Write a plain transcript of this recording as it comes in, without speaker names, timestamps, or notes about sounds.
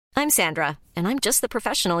I'm Sandra, and I'm just the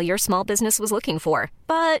professional your small business was looking for.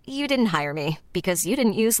 But you didn't hire me because you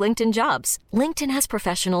didn't use LinkedIn Jobs. LinkedIn has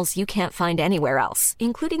professionals you can't find anywhere else,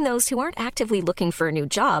 including those who aren't actively looking for a new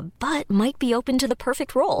job, but might be open to the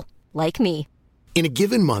perfect role, like me. In a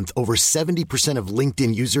given month, over 70% of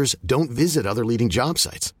LinkedIn users don't visit other leading job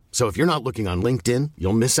sites. So if you're not looking on LinkedIn,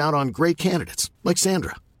 you'll miss out on great candidates like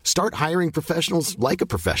Sandra. Start hiring professionals like a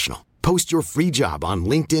professional. Post your free job on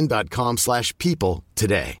linkedin.com/people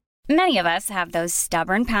today. Many of us have those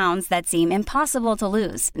stubborn pounds that seem impossible to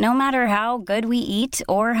lose, no matter how good we eat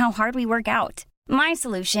or how hard we work out. My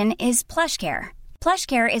solution is PlushCare.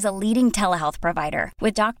 PlushCare is a leading telehealth provider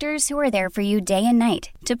with doctors who are there for you day and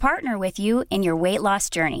night to partner with you in your weight loss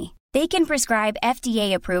journey. They can prescribe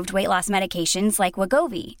FDA-approved weight loss medications like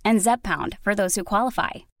Wegovy and Zepbound for those who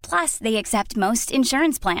qualify. Plus, they accept most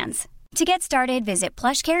insurance plans. To get started, visit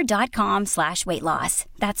plushcare.com/weight loss.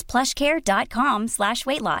 That's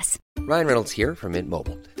plushcare.com/weight loss. Ryan Reynolds here from Mint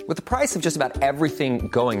Mobile. With the price of just about everything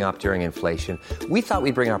going up during inflation, we thought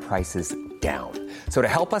we'd bring our prices down. So to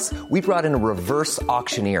help us, we brought in a reverse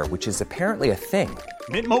auctioneer, which is apparently a thing.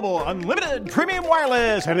 Mint Mobile Unlimited Premium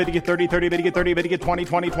Wireless. How to get 30, 30, bit to get 30, bit to get 20,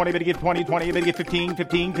 20, 20, bit to get 20, 20, bit to get 15,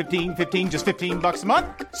 15, 15, 15, just $15 a month?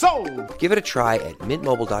 Sold! Give it a try at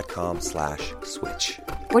mintmobile.com/switch.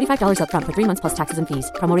 $45 up front for 3 months plus taxes and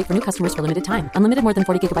fees. Promo rate for new customers for limited time. Unlimited more than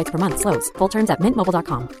 40 gigabytes per month. Slows full terms at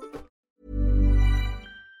mintmobile.com.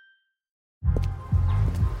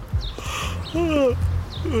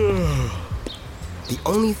 The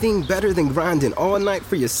only thing better than grinding all night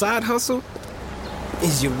for your side hustle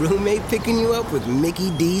is your roommate picking you up with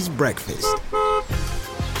Mickey D's breakfast.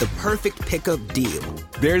 The perfect pickup deal.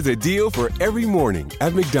 There's a deal for every morning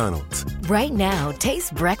at McDonald's. Right now,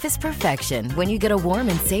 taste breakfast perfection when you get a warm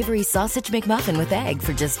and savory sausage McMuffin with egg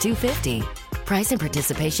for just $2.50. Price and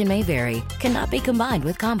participation may vary. Cannot be combined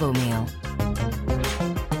with combo meal.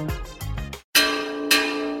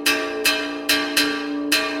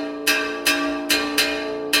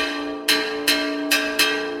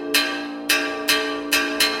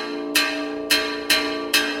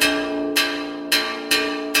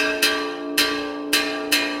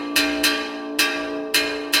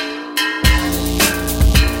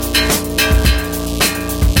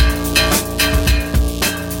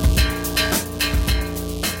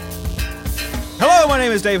 My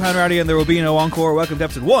name is Dave Hanratty and there will be no encore. Welcome to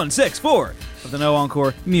episode 164 of the No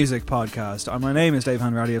Encore Music Podcast. My name is Dave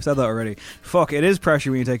Hanratty. I've said that already. Fuck, it is pressure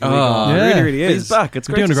when you take a week off. Yeah. It really, really is. He's back. It's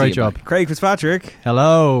You're great doing a to great see you job. back. Craig Fitzpatrick.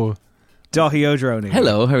 Hello. Dahi O'Droney.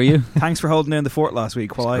 Hello, how are you? Thanks for holding down the fort last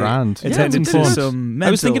week while I grand. attended Yeah, to fun. some mental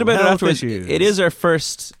I was thinking about it health afterwards. issues. It was our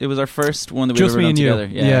first one that we Just ever me done and you. together.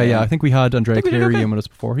 Yeah. I think we had Andrea I think we did Cleary okay. in with us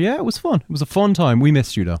before. Yeah, it was fun. It was a fun time. We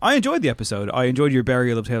missed you though. I enjoyed the episode. I enjoyed your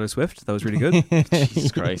burial of Taylor Swift. That was really good.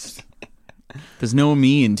 Jesus Christ. There's no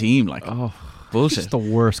me in team. Like, bullshit. It's the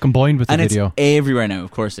worst combined with the and video. it's everywhere now.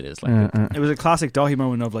 Of course it is. Like, It was a classic Dahi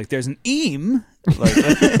moment of like, there's an eam. Like,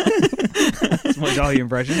 that's my Dahi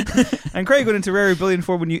impression. And Craig went into rare billion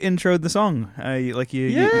for when you introed the song. You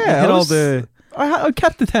hit all the. I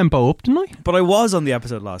kept the tempo up, didn't I? But I was on the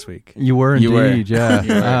episode last week. You were indeed, You were. yeah.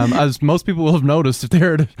 You were. As most people will have noticed if they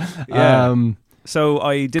heard it. Yeah. So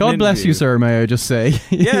I did. God bless you, sir. May I just say?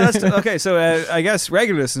 Yeah, that's okay. So I guess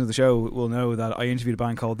regular listeners of the show will know that I interviewed a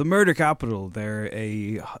band called The Murder Capital. They're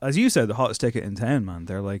as you said, the hottest ticket in town, man.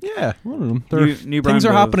 They're like, yeah, one of them. New Things brand are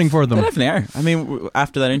of- happening for them. They definitely are. I mean,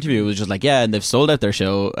 after that interview, it was just like, yeah, and they've sold out their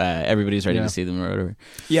show. Everybody's ready to see them or whatever.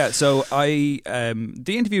 Yeah. So the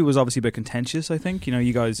interview was obviously a bit contentious. I think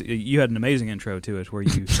you guys had an amazing intro to it where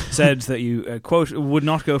you said that you quote would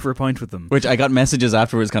not go for a pint with them. Which I got messages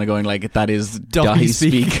afterwards, kind of going like, "That is Dahi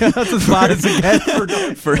speak." That's as bad as it gets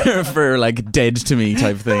for like dead to me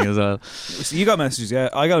type thing as well. So you got messages, yeah.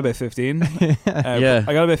 I got about 15. Yeah.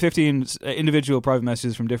 I got about 15 individual private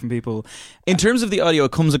messages from different people. In terms of the audio,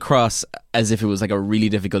 it comes across as if it was like a really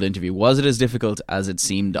difficult interview. Was it as difficult as it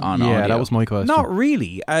seemed on audio? Yeah, that was my question. Not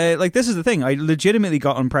really. Like, this is the thing. I legitimately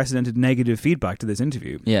got unprecedented negative feedback to this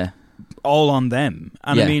interview. Yeah. All on them.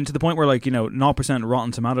 And Yeah. I mean, to the point where, like, 0%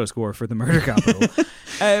 Rotten Tomato score for The Murder Capital.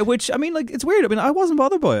 Which, I mean, like, it's weird. I mean, I wasn't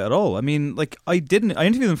bothered by it at all. I mean, like, I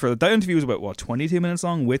interviewed them for... That interview was about, 22 minutes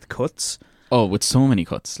long with cuts? Oh, with so many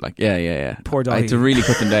cuts. Like, yeah. Poor Dahi. I had to really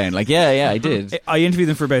cut them down. Like, yeah, I did. I interviewed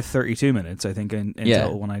them for about 32 minutes, I think, in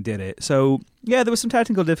total when I did it. So... Yeah, there was some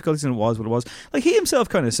technical difficulties and it was what it was. Like, he himself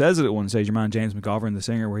kind of says it at one stage, your man James McGovern, the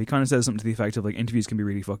singer, where he kind of says something to the effect of, like, interviews can be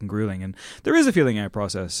really fucking grueling, and there is a feeling out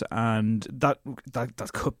process, and that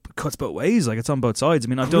cuts both ways. Like, it's on both sides. I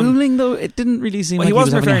mean, I've done grueling though. It didn't really seem like he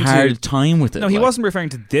was having a referring hard time with it. No, he wasn't referring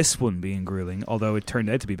to this one being grueling, although it turned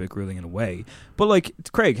out to be a bit grueling in a way. But like,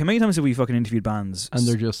 Craig, how many times have we fucking interviewed bands and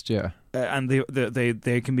they're just and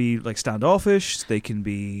they can be like standoffish. They can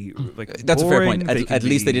be like that's boring, a fair point. At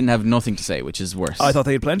least they didn't have nothing to say, which is worse. I thought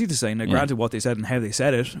they had plenty to say. Now, granted, what they said and how they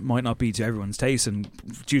said it might not be to everyone's taste, and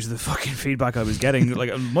due to the fucking feedback I was getting,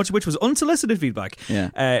 like much of which was unsolicited feedback. Yeah.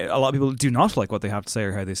 A lot of people do not like what they have to say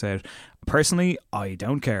or how they say it. Personally, I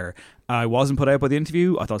don't care. I wasn't put out by the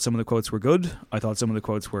interview. I thought some of the quotes were good. I thought some of the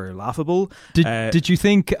quotes were laughable. Did you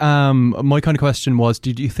think, my kind of question was,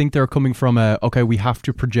 did you think they're coming from okay, we have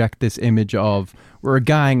to project this image of we're a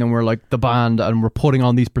gang and we're like the band and we're putting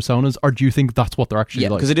on these personas, or do you think that's what they're actually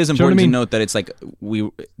like? Because it is important to note that it's like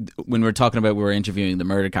when we're talking about we were interviewing the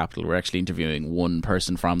Murder Capital, we're actually interviewing one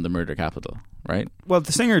person from the Murder Capital, right? Well,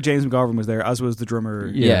 the singer James McGovern was there, as was the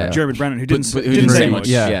drummer Jeremy Brennan, who didn't say much.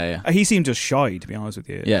 He seemed just shy, to be honest with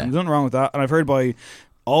you. Yeah. There's nothing wrong with that, and I've heard by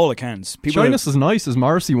all accounts, shyness is nice, as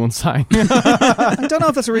Morrissey once sang. I don't know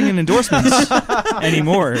if that's a ringing endorsement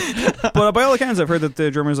anymore, but by all accounts I've heard that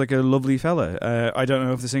the drummer is like a lovely fella. I don't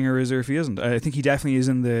know if the singer is or if he isn't. I think he definitely is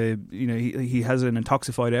in the, he has an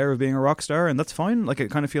intoxified air of being a rock star, and that's fine. Like, I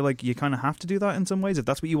kind of feel like you kind of have to do that in some ways if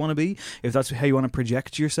that's what you want to be, if that's how you want to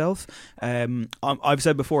project yourself. I've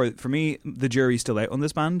said before, for me the jury's still out on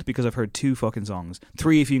this band because I've heard 2 fucking songs,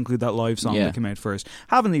 3 if you include that live song that came out first.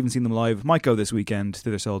 Haven't even seen them live. Might go this weekend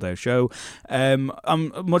to their sold out show. I'm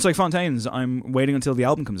much like Fontaine's, I'm waiting until the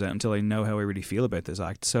album comes out until I know how I really feel about this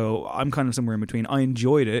act, so I'm kind of somewhere in between. I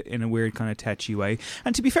enjoyed it in a weird kind of tetchy way,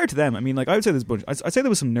 and to be fair to them, I mean, like, I would say I'd say there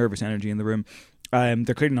was some nervous energy in the room.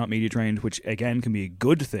 They're clearly not media trained, which again can be a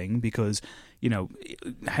good thing, because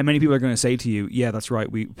how many people are going to say to you, yeah, that's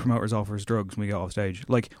right, we promoters offer us drugs when we get off stage?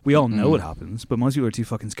 Like, we all know it happens, but most people are too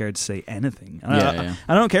fucking scared to say anything. And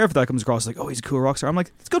I don't care if that comes across like, oh, he's a cool rock star. I'm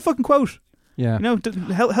like, it's a good fucking quote. Yeah,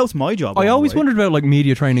 helps my job. I always wondered about like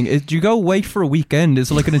media training. Do you go wait for a weekend?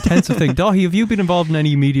 Is it like an intensive thing? Dahi, have you been involved in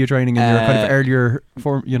any media training in your kind of earlier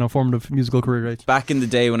formative musical career? Right? Back in the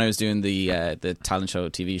day when I was doing the talent show,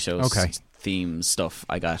 TV shows, theme stuff,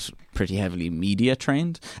 I got pretty heavily media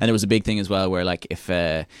trained, and it was a big thing as well where like if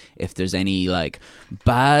there's any like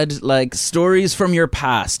bad like stories from your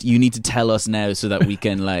past, you need to tell us now so that we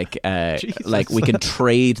can like we can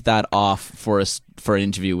trade that off for an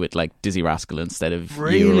interview with like Dizzy Rascal instead of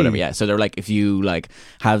you or whatever. Yeah, so they're like, if you like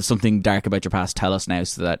have something dark about your past, tell us now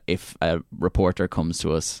so that if a reporter comes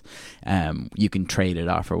to us, you can trade it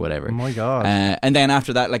off or whatever. Oh my god. And then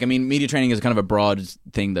after that, like, I mean, media training is kind of a broad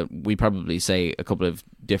thing that we probably say a couple of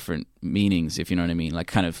different meanings, if you know what I mean. Like,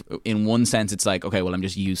 kind of in one sense it's like, okay, well, I'm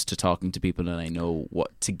just used to talking to people and I know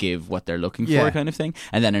what to give, what they're looking for, kind of thing.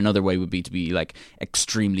 And then another way would be to be like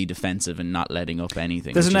extremely defensive and not letting up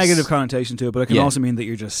anything. There's a negative connotation to it, but it can also mean that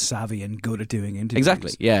you're just savvy and good at doing interviews.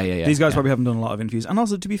 Exactly. Yeah. These guys probably haven't done a lot of interviews, and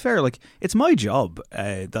also, to be fair, like, it's my job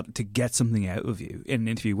to get something out of you in an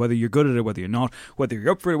interview, whether you're good at it, whether you're not, whether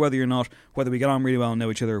you're up for it, whether you're not, whether we get on really well and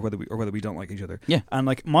know each other, or whether we don't like each other. Yeah. And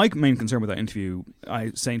like, my main concern with that interview,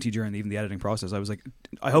 I was saying to you during even the editing process, I was like,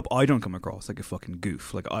 I hope I don't come across like a fucking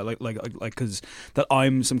goof, like I like because that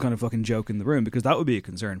I'm some kind of fucking joke in the room, because that would be a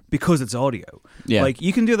concern, because it's audio. Yeah. Like,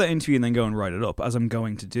 you can do that interview and then go and write it up, as I'm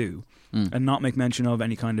going to do, and not make mention of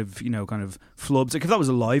any kind of kind of flubs. Like, if that was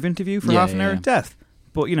a live interview for half an hour, death.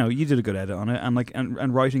 But you did a good edit on it, and like,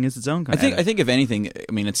 and writing is its own kind of edit. I think if anything,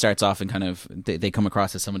 I mean, it starts off and kind of they come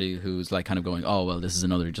across as somebody who's like kind of going, oh well, this is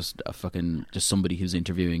another just somebody who's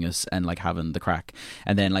interviewing us and like having the crack,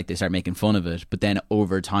 and then like they start making fun of it. But then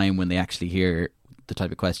over time, when they actually hear the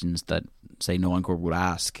type of questions that, say, No Encore would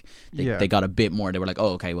ask, they got a bit more. They were like,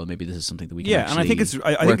 oh, okay, well, maybe this is something that we can actually and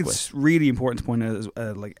I think it's really important to point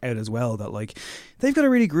out as well that like, they've got a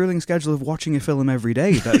really grueling schedule of watching a film every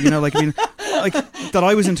day. That like, I mean, like, that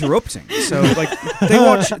I was interrupting. So like,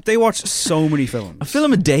 they watch so many films. A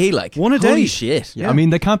film a day, like one a day. Holy shit! Yeah. I mean,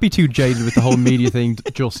 they can't be too jaded with the whole media thing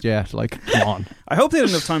just yet. Like, come on. I hope they had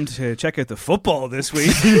enough time to check out the football this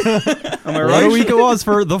week. Am I right? What a week it was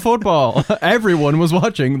for the football. Everyone was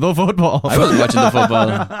watching the football. I wasn't watching the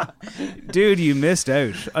football. Dude, you missed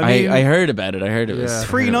out. I heard about it. I heard it was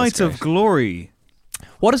 3 nights of glory.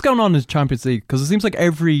 What is going on in the Champions League? Because it seems like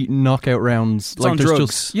every knockout rounds, it's like, on there's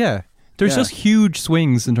drugs. just There's just huge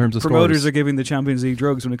swings in terms of promoters scores. are giving the Champions League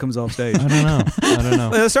drugs when it comes off stage. I don't know.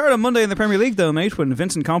 Well, it started on Monday in the Premier League though, mate, when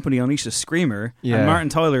Vincent Kompany unleashed a screamer, and Martin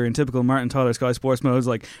Tyler, in typical Martin Tyler Sky Sports mode,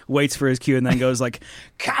 like waits for his cue and then goes like,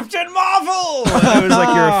 Captain Marvel! And I was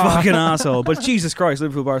like, you're a fucking asshole. But Jesus Christ,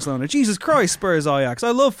 Liverpool Barcelona. Jesus Christ, Spurs Ajax.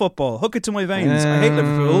 I love football. Hook it to my veins. I hate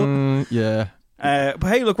Liverpool. Yeah. But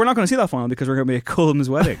hey, look, we're not going to see that final because we're going to be at Cullum's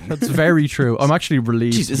wedding. That's very true. I'm actually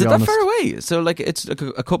relieved. Jeez, is it that far away? So like it's like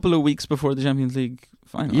a couple of weeks before the Champions League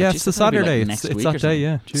final. Yeah, Like, it's the Saturday. Like next it's week that or day, something.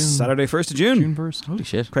 yeah. June. Saturday, 1st of June. June 1st. Holy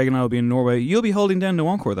shit. Craig and I will be in Norway. You'll be holding down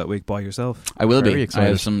Nuwankor that week by yourself. I will Very be. excited. I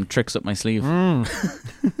have some tricks up my sleeve.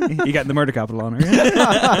 You getting the murder capital on her for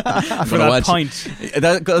gonna that watch- pint.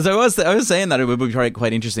 Because I was saying that it would be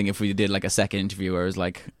quite interesting if we did like a second interview where it was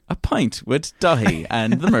like a pint with Dahi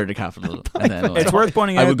and the murder capital. And then, like, It's worth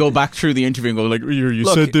pointing out. I would go back through the interview and go like, you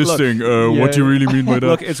Look, said this look. thing. What do you really mean by that?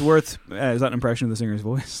 Look, it's worth. Is that an impression of the singer's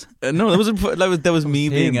voice? No, that was me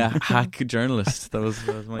being a hack journalist. That was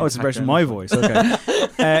my Oh, it's an hack impression of my voice. Okay.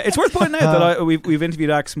 It's worth pointing out that we've interviewed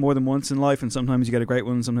acts more than once in life, and sometimes you get a great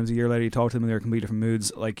one. Sometimes a year later you talk to them and they're in completely different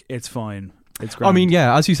moods. Like, it's fine. It's great. I mean,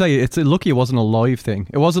 yeah, as you say, it's lucky it wasn't a live thing.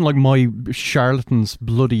 It wasn't like my charlatan's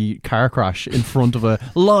bloody car crash in front of a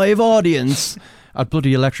live audience at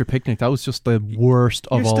bloody Electric Picnic. That was just the worst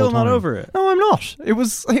of all You're still time. not over it. No, I'm not. It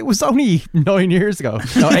was only 9 years ago.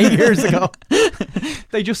 No, 8 years ago.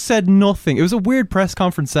 They just said nothing. It was a weird press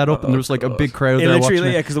conference set up, and there was like a big crowd It there literally,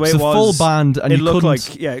 watching yeah, because the way it it was a full band, and it you looked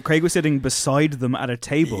couldn't. like Craig was sitting beside them at a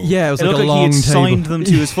table. Yeah, it was it like looked a like long he had table. signed them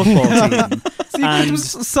to his football team. See, And it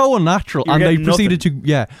was so unnatural, you were and they getting proceeded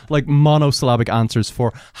to like monosyllabic answers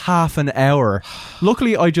for half an hour.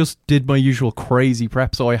 Luckily, I just did my usual crazy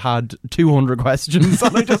prep, so I had 200 questions,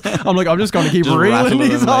 and I'm just going to keep Just reeling rattle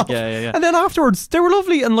these them, off. like, yeah. And then afterwards, they were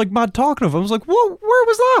lovely and like mad talkative. I was like, "Whoa, where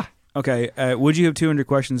was that?" Okay, would you have 200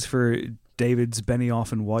 questions for David's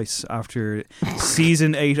Benioff and Weiss after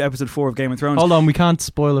season 8, episode 4 of Game of Thrones? Hold on, we can't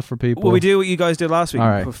spoil it for people. Well, we do what you guys did last week. All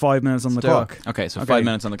right. Put 5 minutes on the clock. Okay, so 5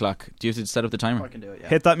 minutes on the clock. Do you have to set up the timer? I can do it. Yeah.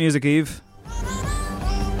 Hit that music, Eve.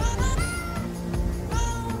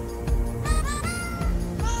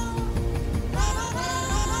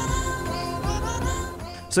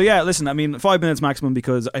 So yeah, listen, I mean, 5 minutes maximum,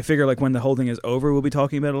 because I figure like when the whole thing is over, we'll be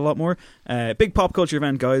talking about it a lot more. Big pop culture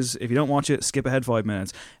event, guys. If you don't watch it, skip ahead 5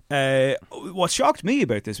 minutes. What shocked me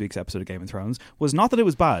about this week's episode of Game of Thrones was not that it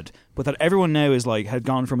was bad, but that everyone now is like, had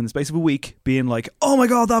gone from in the space of a week being like, oh my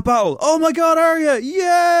god, that battle, oh my god, Arya,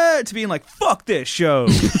 yeah, to being like, fuck this show.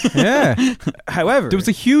 Yeah. However, There was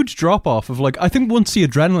a huge drop off of like, I think once the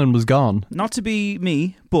adrenaline was gone. not to be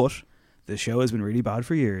me, but the show has been really bad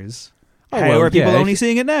for years. Oh, How well, are people yeah, only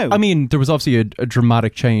seeing it now? I mean, there was obviously a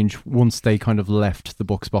dramatic change once they kind of left the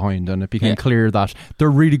books behind, and it became clear that they're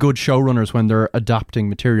really good showrunners when they're adapting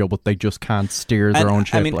material, but they just can't steer their own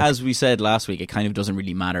ship. I mean, like. as we said last week, it kind of doesn't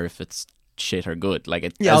really matter if it's shit or good. Like,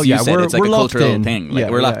 as Yeah, you said, it's like we're a locked cultural in. thing. Like, Yeah,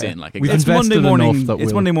 we're yeah, locked yeah. in. Like, We've it's exactly. invested Monday morning. enough that It's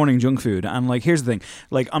we'll- Monday morning junk food, and like, here's the thing: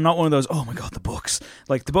 like, I'm not one of those. Oh my god, the books!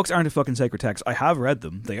 Like, the books aren't a fucking sacred text. I have read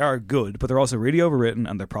them; they are good, but they're also really overwritten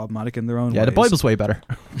and they're problematic in their own Yeah, ways. the Bible's way better.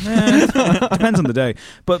 Depends on the day.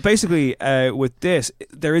 But basically, with this,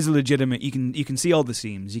 there is a legitimate. You can see all the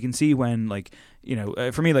seams. You can see when, like, you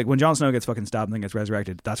know, for me, like when Jon Snow gets fucking stabbed and then gets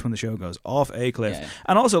resurrected, that's when the show goes off a cliff. Yeah.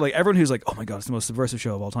 And also, like, everyone who's like, oh my god, it's the most subversive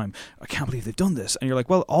show of all time. I can't believe they've done this. And you're like,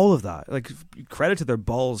 well, all of that, like, credit to their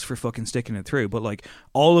balls for fucking sticking it through. But like,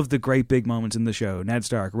 all of the great big moments in the show, Ned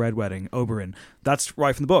Stark, Red Wedding, Oberyn, that's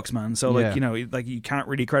right from the books, man. So like, Yeah. you know, like, you can't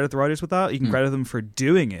really credit the writers with that. You can credit them for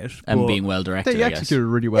doing it And but- being well directed, They I guess. executed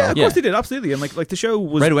really well. Yeah, of course they did, absolutely. And like the show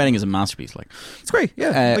was Red Wedding is a masterpiece. Like, it's great.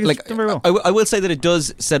 Yeah, it's done very well. I will say that it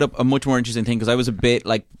does set up a much more interesting thing, because I was a bit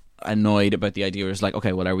like annoyed about the idea where it's like,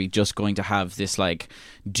 okay, well, are we just going to have this like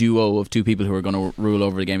duo of two people who are going to rule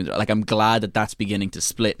over the game? Like, I'm glad that that's beginning to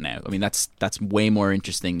split now. I mean, that's way more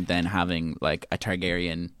interesting than having like a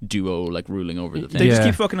Targaryen duo like ruling over the thing. They just Yeah.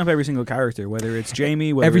 keep fucking up every single character, whether it's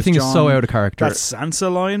Jamie, whether Everything it's is Jon. so out of character. That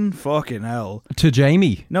Sansa line, fucking hell. To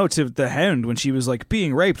Jamie. No, to the Hound when she was like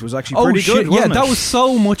being raped was actually Oh pretty shit! good. Yeah, Wasn't that it? was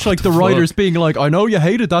so much like the writers being like, "I know you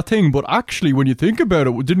hated that thing, but actually, when you think about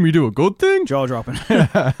it, didn't we do a good thing?" jaw dropping,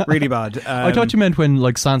 really bad. I thought you meant when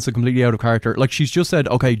like Sansa completely out of character. Like she's just said,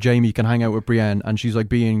 "Okay, Jamie can hang out with Brienne," and she's like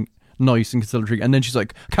being nice and conciliatory, and then she's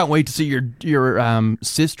like, "Can't wait to see your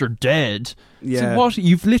sister dead." Yeah. So what?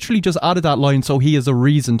 You've literally just added that line so he has a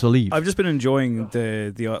reason to leave. I've just been enjoying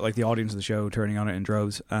the audience of the show turning on it in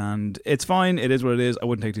droves, and it's fine. It is what it is. I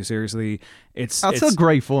wouldn't take it too seriously. That's a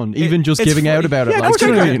great fun, even just it's giving out funny. about it. Yeah, like,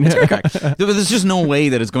 it's great. There's just no way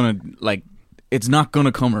that it's going to like it's not going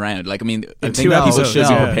to come around. Like, I mean, I think 2 that people episodes, should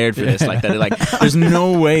be yeah. prepared for this. Like, that, like, there's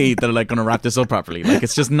no way that they're like going to wrap this up properly. Like,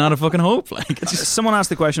 it's just not a fucking hope. Like, it's just Someone asked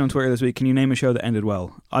the question on Twitter this week, can you name a show that ended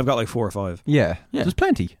well? I've got like 4 or 5. Yeah. Yeah. There's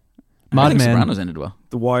plenty. I Mad think Men. Sopranos ended well.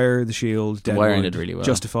 The Wire, The Shield, The Wire Deadwood, ended really well.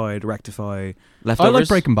 Justified, Rectify. Leftovers. I like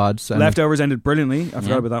Breaking Bad. Leftovers ended brilliantly. I forgot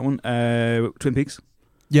Yeah. about that one. Twin Peaks.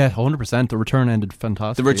 Yeah, 100%. The Return ended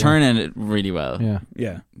fantastic. The Return ended really well. Yeah.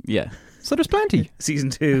 Yeah. Yeah. So there's plenty. Season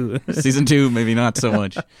 2. Season 2, maybe not so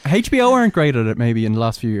much. HBO aren't great at it maybe in the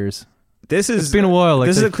last few years. This is It's been a while. Like,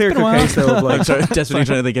 this is a clear cut case though. Of like, I'm sorry, desperately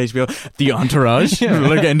trying to think HBO. The Entourage. Yeah.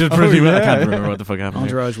 Like, ended pretty well. I yeah. can't remember what the fuck happened.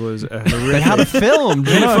 Entourage was a they had a horrific film.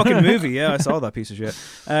 a fucking movie. Yeah, I saw that piece of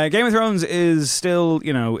shit. Game of Thrones is still,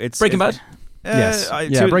 it's Breaking Bad. Yes.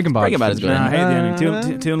 Yeah, Breaking Bad. Breaking Bad is good. Nah, I hate the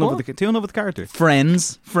ending. Too in love with the character.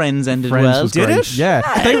 Friends ended Friends well. was Did great. it?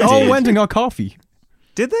 Yeah. They it all did. went and got coffee.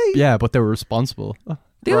 Did they? Yeah, but they were responsible.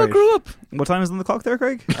 They all Right. grew up. What time is on the clock there,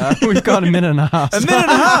 Craig? We've got a minute and a half. A minute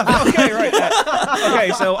and a half. Okay, right.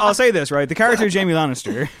 Okay, so I'll say this, right? The character Jaime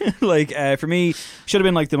Lannister, for me, should have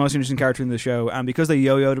been like the most interesting character in the show, and because they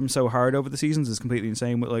yo-yoed him so hard over the seasons, is completely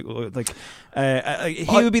insane. He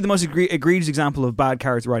would be the most egregious example of bad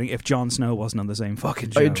character writing if Jon Snow wasn't on the same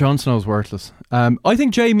fucking show. Jon Snow's worthless. I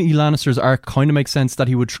think Jaime Lannister's arc kind of makes sense that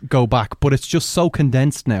he would go back, but it's just so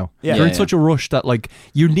condensed now. Yeah. They're in Yeah, such a rush that like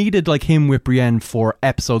you needed like him with Brienne for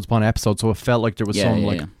episodes upon episodes, so it felt like there was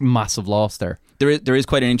massive loss there. There is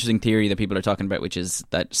quite an interesting theory that people are talking about, which is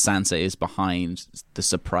that Sansa is behind the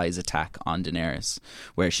surprise attack on Daenerys,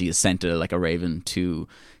 where she is sent a raven to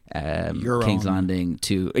King's Landing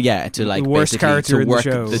to like the worst basically character to in the work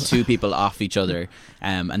show. the two people off each other,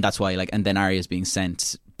 and that's why and then Arya is being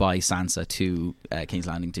sent by Sansa to King's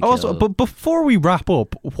Landing to Also, kill. but before we wrap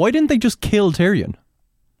up, why didn't they just kill Tyrion?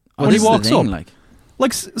 Well, when this he is the walks thing, up,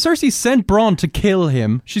 like Cersei sent Bronn to kill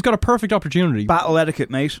him. She's got a perfect opportunity. Battle etiquette,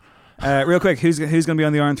 mate. Real quick, who's going to be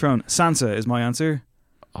on the Iron Throne? Sansa is my answer.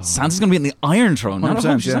 Sansa's going to be in the Iron Throne. Not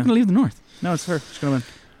 100%, She's not going to leave the North. No, it's her. She's going to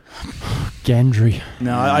win. Gendry.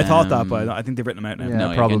 No, I thought that, but I think they've written them out now. Yeah,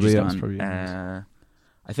 No, probably. Gendry's That's gone. probably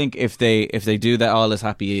I think if they do that, all is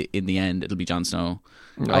happy in the end. It'll be Jon Snow.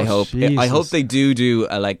 I Oh, hope. I hope Jesus. they do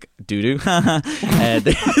a doo-doo.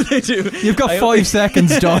 They do. You've got 5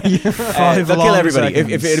 seconds, John. They'll kill long everybody. If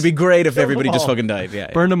seconds. it'd be great if Kill everybody them just all. fucking died.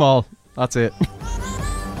 Yeah. Burn them all. That's it.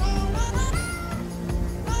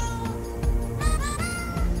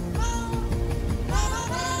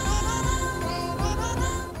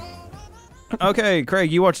 Okay,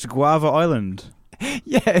 Craig, you watched Guava Island.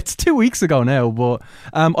 Yeah, it's 2 weeks ago now, but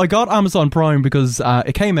I got Amazon Prime because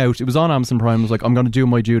it came out. It was on Amazon Prime. I was like, I'm going to do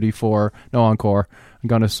my duty for No Encore. I'm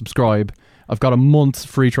going to subscribe. I've got a month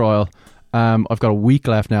free trial. I've got a week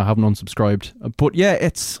left now. I haven't unsubscribed. But yeah,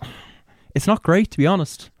 it's not great, to be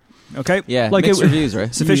honest. Okay. Yeah. Like Mixed it- reviews,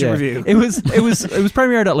 right? Sufficient Yeah. review. It was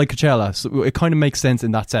premiered at like Coachella, so it kind of makes sense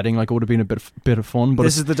in that setting. Like it would have been a bit of fun. But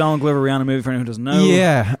This is the Donald Glover Rihanna movie for anyone who doesn't know.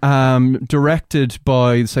 yeah, directed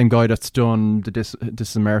by the same guy that's done the This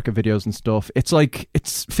Is America videos and stuff. It's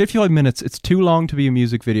 55 minutes. It's too long to be a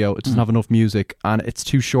music video. It doesn't have enough music, and it's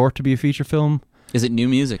too short to be a feature film. Is it new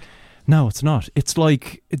music? No, it's not. It's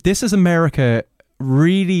like This Is America,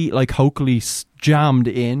 really like hokily jammed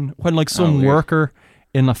in when like some weird. worker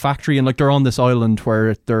in a factory, and like they're on this island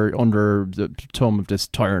where they're under the thumb of this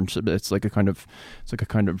tyrant. It's like a kind of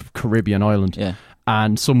Caribbean island. Yeah.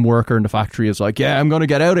 And some worker in the factory is like, yeah, I'm going to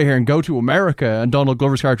get out of here and go to America. And Donald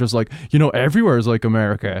Glover's character is like, everywhere is like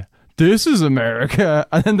America. This is America.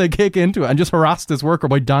 And then they kick into it and just harass this worker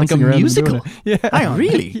by dancing around. and doing musical? it. Yeah. Hang on.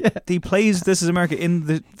 Really? Yeah. He plays This Is America in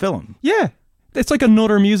the film. Yeah. It's like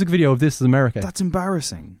another music video of This Is America. That's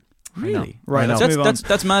embarrassing. Really? Right, let's move on.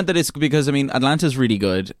 That's mad that it's because Atlanta's really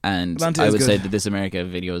good, and Atlanta I is would good. say that This America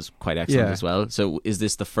video is quite excellent Yeah. as well. So is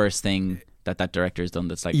this the first thing that director has done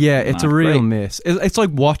that's like yeah, it's a not real great? miss. It's like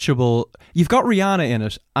watchable. You've got Rihanna in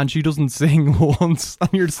it, and she doesn't sing once, and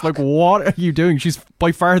you're just like, what are you doing? She's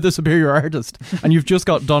by far the superior artist, and you've just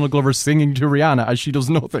got Donald Glover singing to Rihanna as she does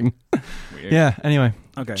nothing. Yeah, anyway,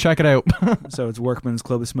 Okay. check it out. So it's Workman's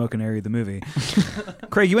Club of Smoking Area, the movie.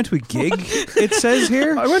 Craig, you went to a gig, it says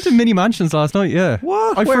here? I went to Mini Mansions last night, yeah.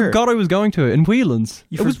 What? I Where? forgot I was going to it in Whelan's.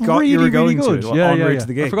 You it was forgot really, you were really going to good. it Yeah, en yeah, route yeah. to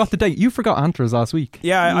the gig. I forgot the date. You forgot Antlers last week.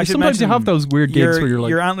 Yeah, I should Sometimes you mention have those weird gigs where you're like,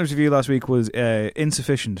 your Antlers review last week was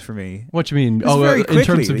insufficient for me. what do you mean? It's very in quickly.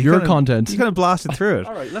 terms of You your kinda- content. You kind of blasted through it.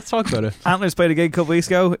 All right, let's talk about it. Antlers played a gig a couple weeks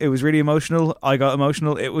ago. It was really emotional. I got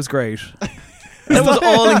emotional. It was great. That was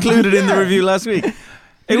all included in the review last week.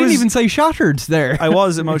 You didn't even say shattered there. I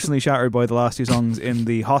was emotionally shattered by the last two songs in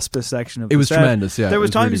the hospice section of the It was set. tremendous, yeah. There was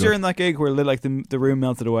times really during that gig where like the room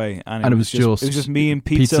melted away, and it was just me and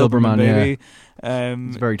Pete Silberman, baby. Yeah.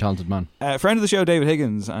 He's a very talented man. Friend of the show, David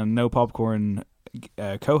Higgins, and No Popcorn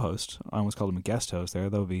co-host. I almost called him a guest host there.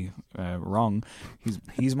 That would be wrong.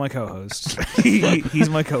 He's my co-host. He's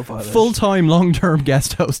my co-pilot. Full-time, long-term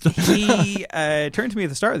guest host. He turned to me at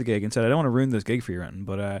the start of the gig and said, I don't want to ruin this gig for you, Renton,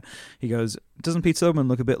 but he goes, doesn't Pete Silberman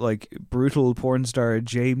look a bit like brutal porn star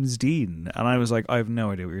James Dean? And I was like, I have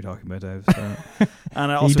no idea what you're talking about, Dave.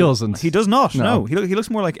 And also, he doesn't. He does not. No. He looks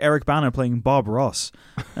more like Eric Bana playing Bob Ross,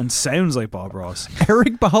 and sounds like Bob Ross.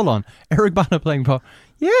 Hold on. Eric Bana playing Bob.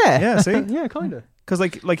 Yeah, see, yeah, kind of. Because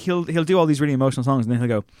like he'll do all these really emotional songs, and then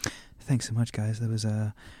he'll go, "Thanks so much, guys. That was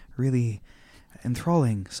a really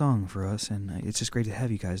enthralling song for us, and it's just great to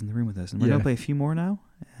have you guys in the room with us. And we're gonna play a few more now,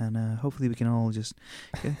 and hopefully we can all just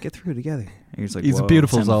get through it together." And you're just like, he's a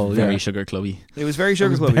beautiful soul. Very Sugar Clubby. It was very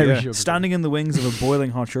Sugar Clubby. Yeah. Sugar Standing in the wings of a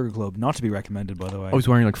boiling hot Sugar Club, not to be recommended, by the way. I was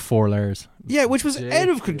wearing like 4 layers. Yeah, which was out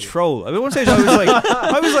of control. I mean, one stage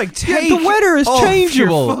I was like, take the weather is off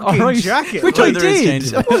changeable. Your fucking jacket, which I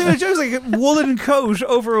did. I was like a woolen coat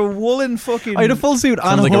over a woolen fucking. I had a full suit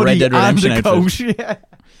and a like hoodie a Red Dead Redemption and a coat. Yeah.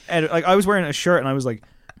 And like I was wearing a shirt, and I was like,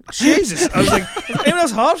 Jesus! I was like, is anyone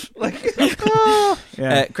else hot? Like,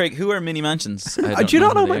 yeah. Craig, who are Mini Mansions? Do you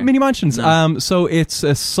not know about Mini Mansions? No. So it's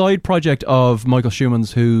a side project of Michael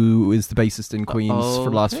Schumann's, who is the bassist in Queens for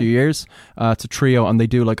the last few years. It's a trio, and they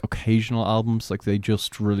do like occasional albums. Like they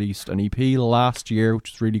just released an EP last year,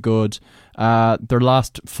 which is really good. Their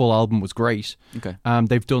last full album was great. Okay.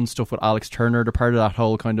 They've done stuff with Alex Turner. They're part of that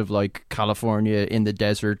whole kind of like California in the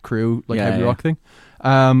desert crew, like heavy rock thing.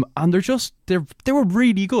 And they were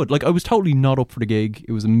really good. Like I was totally not up for the gig.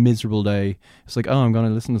 It was a miserable day. It's like, oh, I'm going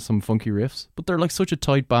to listen to some funky riffs. But they're like such a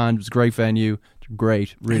tight band. It was a great venue. They're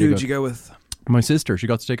great. Really good. Who'd you go with? My sister. She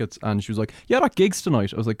got the tickets and she was like, yeah, that gig's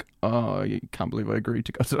tonight. I was like, oh, you can't believe I agreed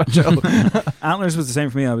to go to that show. Antlers was the same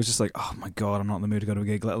for me. I was just like, oh my God, I'm not in the mood to go to a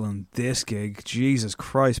gig, let alone this gig. Jesus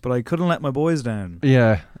Christ. But I couldn't let my boys down.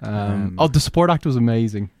 Yeah. The support act was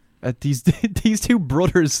amazing. These two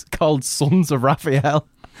brothers called Sons of Raphael.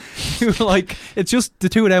 Like it's just the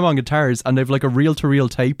two of them on guitars, and they've like a reel-to-reel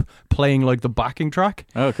tape playing like the backing track.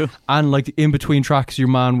 Oh, cool! And like in between tracks, your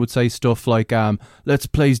man would say stuff like, "Let's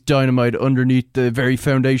place dynamite underneath the very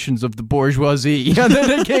foundations of the bourgeoisie," and then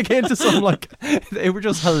they kick into some like they were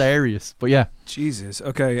just hilarious. But yeah, Jesus.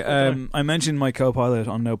 Okay, I mentioned my co-pilot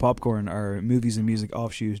on No Popcorn, our movies and music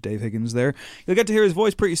offshoot, Dave Higgins. There, you'll get to hear his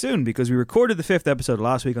voice pretty soon because we recorded the 5th episode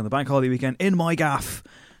last week on the bank holiday weekend in my gaff.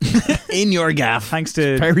 In your gaff. Thanks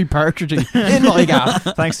to Perry Partridge in my gaff.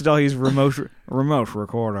 Thanks to Dolly's remote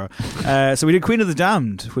recorder. So we did Queen of the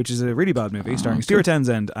Damned, which is a really bad movie starring Stuart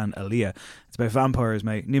Townsend and Aaliyah. It's about vampires,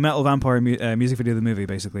 mate. New metal vampire music video of the movie,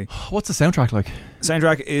 basically. What's the soundtrack like? The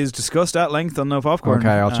soundtrack is discussed at length on No Popcorn. Okay,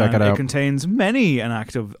 I'll check it out. It contains many an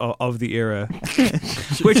act of the era,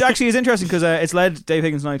 which actually is interesting because it's led Dave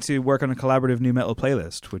Higgins and I to work on a collaborative new metal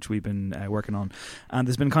playlist, which we've been working on, and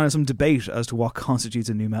there's been kind of some debate as to what constitutes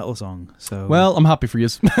a new metal song. So, well, I'm happy for you.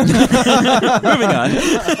 Moving on.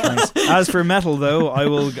 Thanks. As for metal, though, I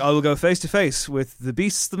will go face to face with the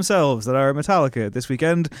beasts themselves that are Metallica this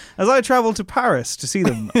weekend as I travel to Paris to see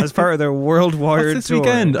them as part of their worldwide this tour.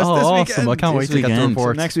 weekend. That's oh, this awesome! weekend. I can't wait to get the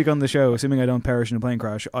report. So next week on the show, assuming I don't perish in a plane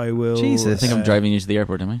crash, I will. Jesus, I think I'm driving you to the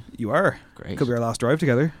airport, am I? You are. Great. Could be our last drive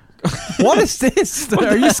together. What is this?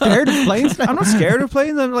 Are you scared of planes now? I'm not scared of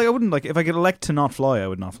planes. I wouldn't like if I could elect to not fly, I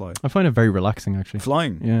would not fly. I find it very relaxing, actually.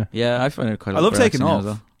 Flying. Yeah. Yeah, I find it quite. I love taking off.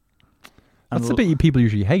 Well. That's the bit people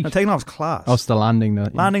usually hate. No, taking off is class. Oh, it's the landing.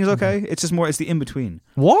 Landing is okay. It's just more. It's the in between.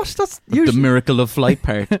 What? That's the miracle of flight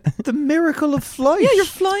part. The miracle of flight. Yeah, you're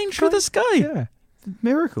flying through the sky. Yeah.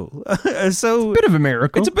 Miracle. So it's a bit of a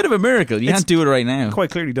miracle. It's a bit of a miracle. You can't do it right now.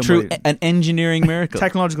 Quite clearly done through by an engineering miracle,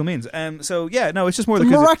 technological means. So yeah, no, it's just more a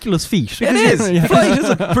miraculous feat. It is. Flight is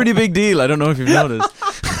a pretty big deal. I don't know if you've noticed.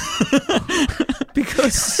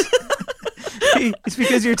 Because it's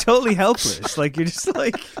because you're totally helpless. Like you're just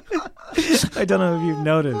like I don't know if you've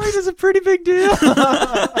noticed. Flight is a pretty big deal.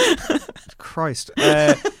 Christ.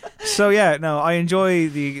 So yeah, no, I enjoy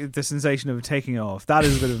the sensation of taking off. That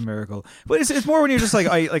is a bit of a miracle. But it's more when you're just like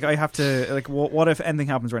I have to like what if anything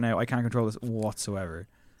happens right now? I can't control this whatsoever.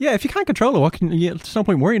 Yeah, if you can't control it, there's no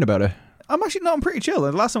point worrying about it. I'm pretty chill.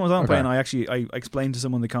 The last time I was on playing, I explained to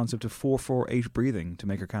someone the concept of 4-4-8 breathing to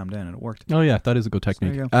make her calm down, and it worked. Oh yeah, that is a good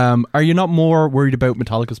technique. So there you are you not more worried about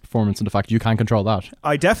Metallica's performance and the fact you can't control that?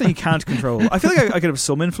 I definitely can't control. I feel like I could have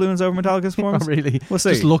some influence over Metallica's performance. Oh, really? We'll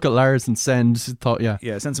see. Just look at Lars and send send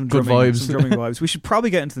some good drumming, vibes. Some drumming vibes. We should probably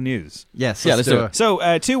get into the news. Yes, let's do it.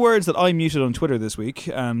 So, 2 words that I muted on Twitter this week,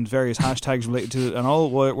 and various hashtags related to it, and all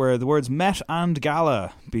were the words Met and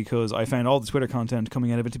Gala, because I found all the Twitter content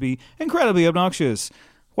coming out of it to be incredibly obnoxious.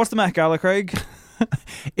 What's the Met Gala, Craig?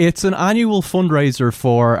 It's an annual fundraiser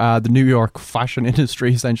for the New York fashion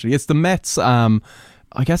industry, essentially. It's the Met's,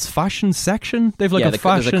 I guess, fashion section. They've like a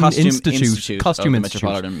fashion costume institute. Costume Institute.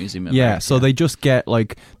 Metropolitan Museum. So they just get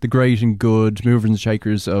like the great and good movers and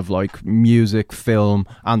shakers of like music, film,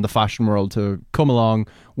 and the fashion world to come along,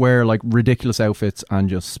 wear like ridiculous outfits, and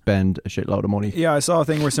just spend a shitload of money. Yeah, I saw a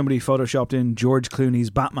thing where somebody photoshopped in George Clooney's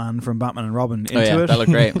Batman from Batman and Robin into it. That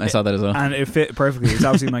looked great. I saw that as well. And it fit perfectly. It's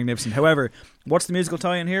absolutely magnificent. However, what's the musical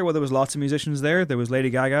tie-in here? Well, there was lots of musicians there. There was Lady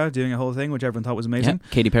Gaga doing a whole thing, which everyone thought was amazing.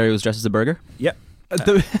 Yeah. Katy Perry was dressed as a burger. Yep.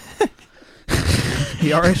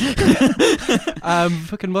 You alright?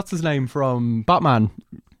 Fucking what's his name from Batman?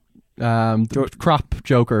 Crap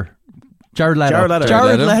Joker. Jared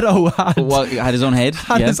Leto had his own head.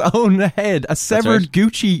 His own head. A severed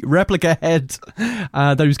Gucci replica head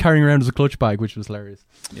that he was carrying around as a clutch bag, which was hilarious.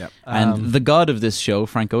 Yeah. And the god of this show,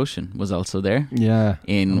 Frank Ocean, was also there. Yeah.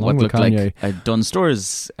 In what looked like a Dunnes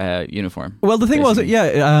Stores uniform. Well, the thing basically.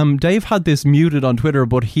 was, Dave had this muted on Twitter,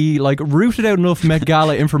 but he like rooted out enough Met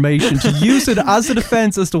Gala information to use it as a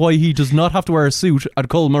defense as to why he does not have to wear a suit at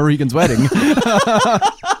Colm O'Regan's wedding.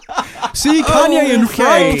 See, Kanye and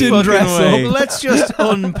Frank didn't dress up. Let's just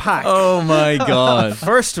unpack. Oh my god!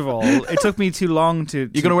 First of all, it took me too long to.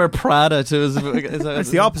 You're going to wear Prada to his. It's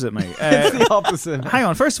the opposite, mate. It's the opposite. Hang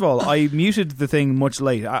on. First of all, I muted the thing much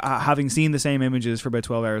late, having seen the same images for about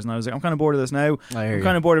 12 hours, and I was like, I'm kind of bored of this now. I'm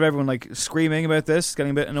kind of bored of everyone like screaming about this. It's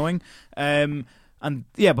getting a bit annoying. And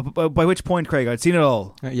yeah, but by which point, Craig, I'd seen it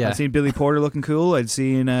all. I'd seen Billy Porter looking cool. I'd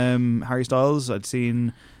seen Harry Styles. I'd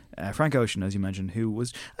seen Frank Ocean, as you mentioned, who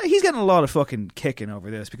was he's getting a lot of fucking kicking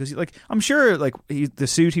over this because I'm sure the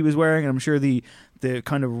suit he was wearing, and I'm sure the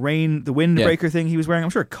kind of windbreaker thing he was wearing,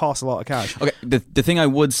 I'm sure it costs a lot of cash. Okay, the thing I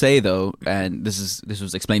would say though, and this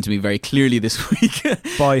was explained to me very clearly this week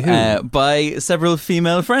by who? By several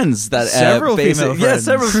female friends that several female friends. Yeah,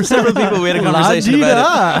 several people. We had a conversation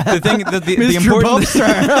about it. The important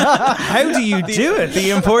how do you do it?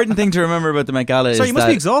 The important thing to remember about the Met Gala is you must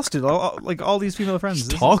be exhausted. All these female friends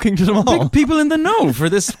talking to them all. People in the know for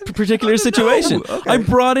this particular situation. Okay. I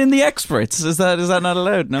brought in the experts. Is that not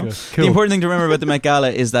allowed? No. Cool. The important thing to remember about the Met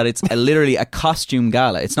Gala is that it's literally a costume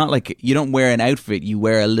gala. It's not like you don't wear an outfit, you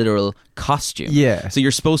wear a literal costume. Yeah. So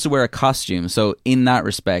you're supposed to wear a costume. So in that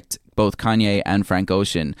respect, both Kanye and Frank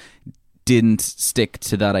Ocean didn't stick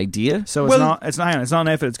to that idea. So it's not an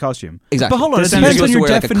outfit, it's costume. Exactly. But hold on, it depends on your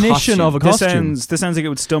definition of a costume. This sounds like it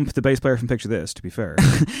would stump the bass player from Picture This, to be fair.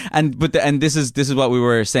 and this is what we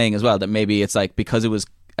were saying as well, that maybe it's like because it was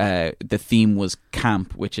the theme was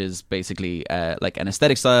camp, which is basically like an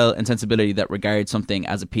aesthetic style and sensibility that regards something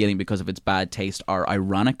as appealing because of its bad taste or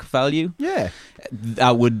ironic value. Yeah,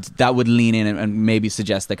 that would lean in and maybe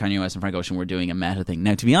suggest that Kanye West and Frank Ocean were doing a meta thing.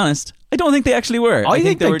 Now, to be honest, I don't think they actually were. I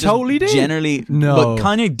think they were totally did. Generally, no. But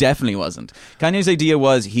Kanye definitely wasn't. Kanye's idea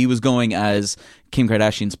was he was going as Kim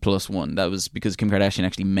Kardashian's +1. That was because Kim Kardashian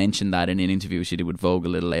actually mentioned that in an interview she did with Vogue a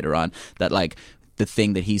little later on, that like the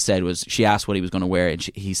thing that he said was, she asked what he was going to wear, and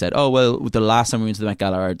he said, oh, well, the last time we went to the Met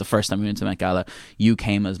Gala, or the first time we went to the Met Gala, you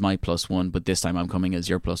came as my +1, but this time I'm coming as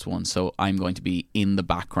your +1, so I'm going to be in the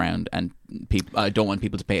background, and I don't want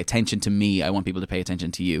people to pay attention to me, I want people to pay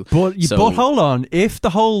attention to you. But hold on, if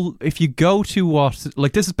you go to what,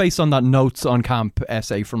 like, this is based on that Notes on Camp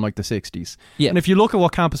essay from like the 60s, yeah. And if you look at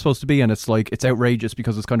what camp is supposed to be, and it's like, it's outrageous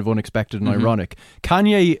because it's kind of unexpected and ironic,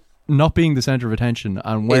 Kanye not being the center of attention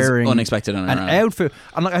and wearing unexpected an outfit,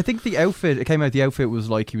 and like, I think the outfit was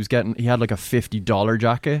like he had like a $50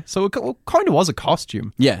 jacket, so it kind of was a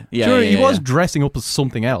costume. He was dressing up as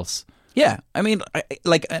something else. Yeah, I mean,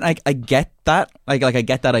 I get that, like I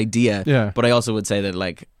get that idea. Yeah, but I also would say that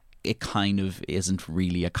like it kind of isn't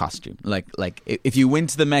really a costume. Like if you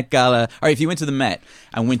went to the Met Gala, or if you went to the Met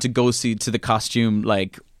and went to go see to the costume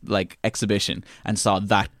like like exhibition and saw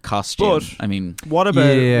that costume. But I mean, what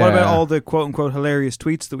about all the quote unquote hilarious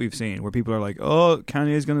tweets that we've seen where people are like, "Oh,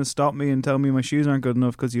 Kanye's going to stop me and tell me my shoes aren't good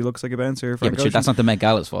enough because he looks like a bouncer." Yeah, but that's not the Met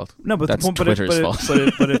Gala's fault. No, but that's Twitter's fault.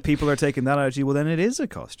 But if people are taking that attitude, well, then it is a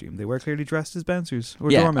costume. They were clearly dressed as bouncers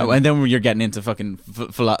or yeah, doormen. and then you're getting into fucking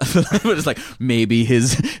it's like maybe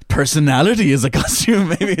his personality is a costume.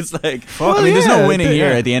 Maybe it's like there's no winning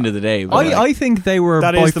here at the end of the day. I think they were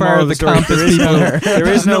that by is the far the campus people. There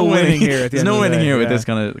is no winning here. At the There's end no of the winning day, here with this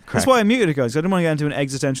kind of crap. That's why I muted it, guys. I didn't want to get into an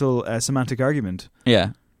existential semantic argument.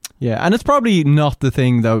 Yeah. Yeah, and it's probably not the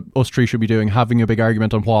thing that us three should be doing, having a big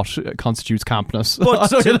argument on what constitutes campness.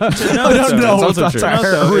 But I don't know if that's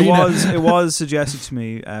our arena. It was suggested to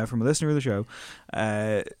me from a listener of the show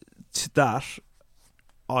that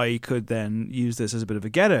I could then use this as a bit of a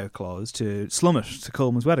get-out clause to slum it to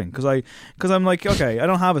Coleman's wedding because I'm like, okay, I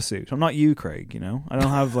don't have a suit. I'm not you, Craig. You know, I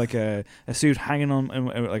don't have like a suit hanging on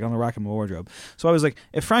like on the rack of my wardrobe. So I was like,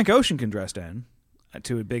 if Frank Ocean can dress down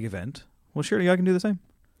to a big event, well, surely I can do the same.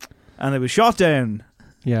 And it was shot down.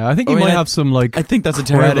 Yeah, I think you might have some like. I think that's a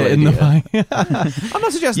terrible idea. In the I'm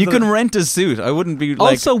not suggesting you can rent a suit. I wouldn't be.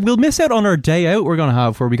 Like, also, we'll miss out on our day out we're going to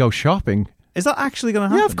have where we go shopping. Is that actually going to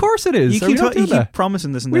happen? Yeah, of course it is. You keep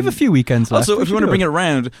promising this. And we have a few weekends left. Also, if you want to bring it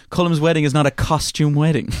around, Cullum's wedding is not a costume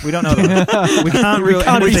wedding. We don't know that. We can't rule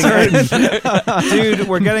anything. Dude,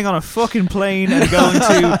 we're getting on a fucking plane and going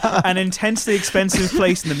to an intensely expensive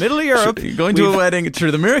place in the middle of Europe. Going to a wedding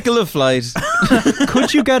through the miracle of flight.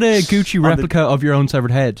 Could you get a Gucci replica of your own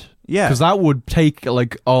severed head? Yeah, because that would take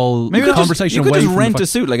like all maybe the conversation away. You could just from rent a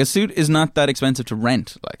suit. Like a suit is not that expensive to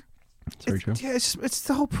rent. Like. It's very true. Yeah, it's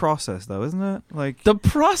the whole process, though, isn't it? Like the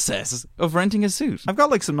process of renting a suit. I've got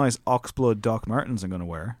like some nice oxblood Doc Martens I'm going to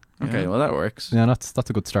wear. Okay, well that works. Yeah, that's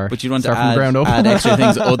a good start. But you want start to from the ground up. add extra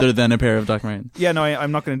things other than a pair of Doc Martens. Yeah, no,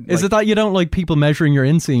 I'm not going to. Is it that you don't like people measuring your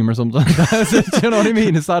inseam or something like that? Do you know what I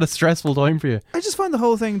mean? Is that a stressful time for you? I just find the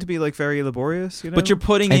whole thing to be like very laborious. You know? But you're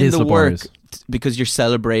putting in the work because you're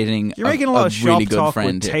celebrating. You're making a lot of shop really good talk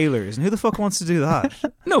friend with tailors, and who the fuck wants to do that?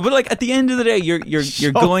 No, but like at the end of the day,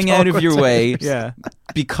 you're going out of your way,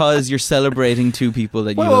 because you're celebrating two people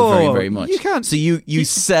that you love very, very much. You can't. So you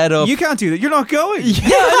set up. You can't do that. You're not going. Yeah,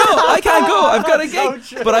 I know. I can't go. I've got a gig,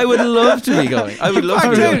 so but I would love to be going. I would love to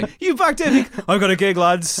be going. You backed in. I've got a gig,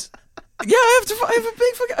 lads. Yeah, I have a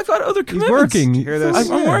big fucking. I've got other commitments. He's working. Do you hear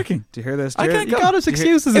this? I'm working. Do you hear this? I can't go. You got his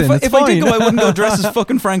excuses in. If I did go, I wouldn't go dressed as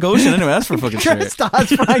fucking Frank Ocean anyway. That's for fucking sure. Dressed as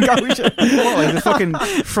Frank Ocean. What, like the fucking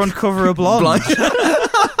front cover of Blonde?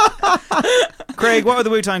 Craig, what are the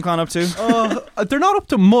Wu-Tang Clan up to? They're not up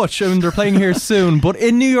to much. I mean, they're playing here soon, but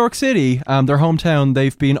in New York City, their hometown,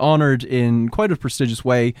 they've been honoured in quite a prestigious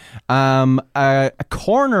way. A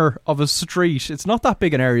corner of a street, it's not that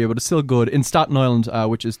big an area, but it's still good, in Staten Island,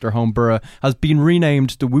 which is their home borough, has been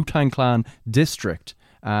renamed the Wu-Tang Clan District.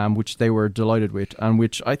 Which they were delighted with, and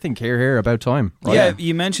which I think here about time. Right? Yeah,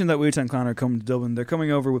 you mentioned that Wu-Tang Clan are coming to Dublin. They're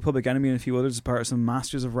coming over with Public Enemy and a few others as part of some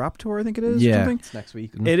Masters of Rap tour, I think it is. Yeah, something. It's next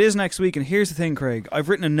week. It is next week, and here's the thing, Craig. I've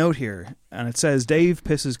written a note here, and it says Dave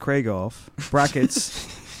pisses Craig off,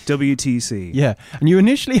 brackets, WTC. Yeah, and you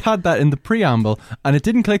initially had that in the preamble, and it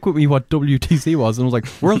didn't click with me what WTC was, and I was like,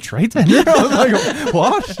 World Trade Center? I was like,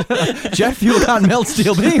 what? Jet fuel can't melt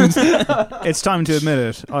steel beams. It's time to admit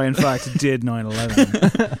it. I, in fact, did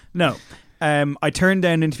 9/11. No. I turned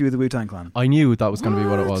down an interview with the Wu-Tang Clan. I knew that was going to be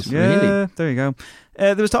what it was. Yeah, really? There you go.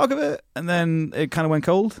 There was talk of it, and then it kind of went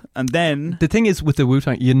cold, and then the thing is with the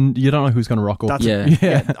Wu-Tang, you don't know who's going to rock up.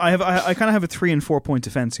 Yeah. I kind of have a 3 and 4 point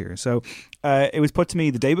defense here. So it was put to me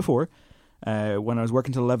the day before when I was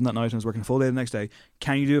working till 11 that night, and I was working a full day the next day.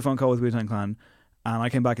 Can you do a phone call with the Wu-Tang Clan? And I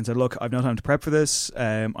came back and said, look, I've no time to prep for this.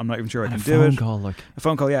 I'm not even sure I can do it. A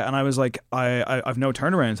phone call, yeah. And I was like, I've no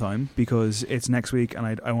turnaround time because it's next week and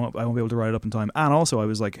I won't be able to write it up in time. And also I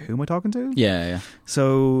was like, who am I talking to? Yeah.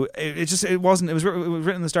 So it was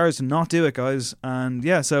written in the stars to not do it, guys. And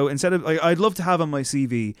yeah, so instead of, I'd love to have on my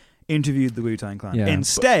CV interviewed the Wu-Tang Clan. Yeah,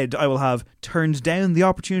 instead, I will have turned down the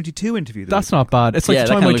opportunity to interview them. That's not bad. It's like the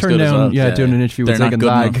time I turned down doing an interview with Zig and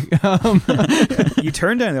Zag. You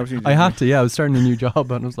turned down the opportunity. I had to, yeah. I was starting a new job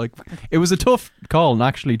and I was like, it was a tough call, and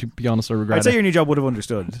actually, to be honest, I regret it. I'd say your new job would have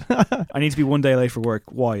understood. I need to be one day late for work.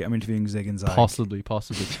 Why? I'm interviewing Zig and Zag. Possibly.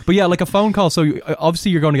 But yeah, like a phone call, so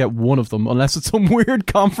obviously you're going to get one of them, unless it's some weird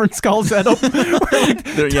conference call setup where like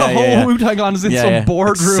the whole Wu-Tang Clan is in some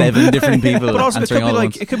boardroom. 7 different people. But also,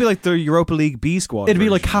 it could be like the Europa League B squad. It'd be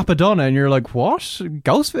like Capadonna, and you're like, what?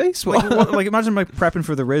 Ghostface? What? Like imagine like prepping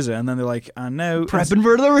for the RZA, and then they're like, and now prepping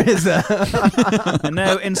for the RZA, and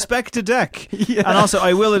now inspect deck. Yeah. And also,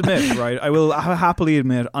 I will admit, right? I will happily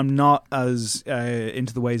admit, I'm not as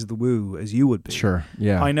into the ways of the woo as you would be. Sure,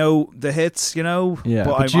 yeah. I know the hits, you know. Yeah,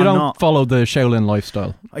 but you I'm don't not follow the Shaolin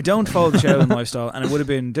lifestyle. I don't follow the Shaolin lifestyle, and it would have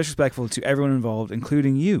been disrespectful to everyone involved,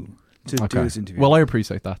 including you, to do this interview. Well, I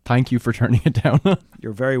appreciate that. Thank you for turning it down.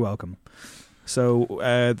 You're very welcome. So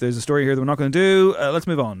there's a story here that we're not going to do. Let's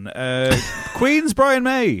move on. Queen's Brian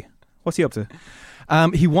May. What's he up to?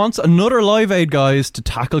 He wants another Live Aid, guys, to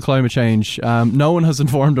tackle climate change. No one has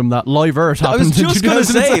informed him that Live Earth happened in 2007. I was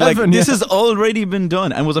just going to say, this has already been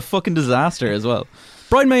done and was a fucking disaster as well.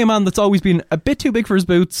 Brian May, a man that's always been a bit too big for his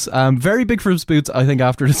boots, very big for his boots, I think,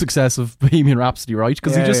 after the success of Bohemian Rhapsody, right?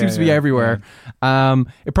 Because he just seems to be everywhere. Yeah.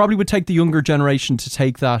 It probably would take the younger generation to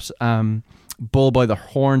take that bull by the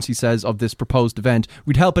horns, he says, of this proposed event.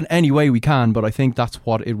 We'd help in any way we can, but I think that's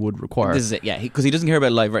what it would require. This is it, yeah, because he doesn't care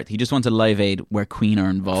about Live Earth. He just wants a Live Aid where Queen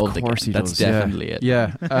are involved again. That's definitely it.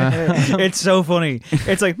 Yeah. It's so funny.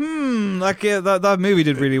 It's like, that movie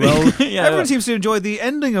did really well. Everyone seems to enjoy the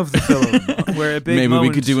ending of the film, where a big maybe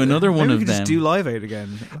we could do another one of them. Maybe we could just do Live Aid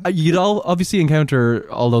again. You'd all obviously encounter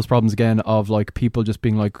all those problems again of like people just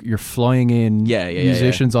being like, you're flying in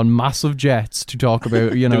musicians on massive jets to talk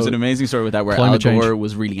about, you know. There was an amazing story with that where Al Gore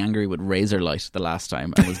was really angry with Razorlight the last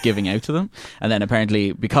time and was giving out to them, and then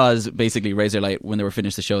apparently because basically Razorlight, when they were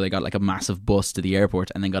finished the show, they got like a massive bus to the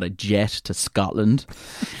airport and then got a jet to Scotland,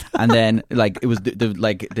 and then like it was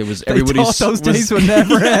there was everybody those days would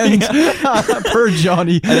never end. Per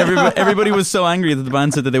Johnny. And everybody was so angry that the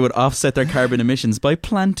band said that they would offset their carbon emissions by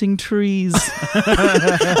planting trees.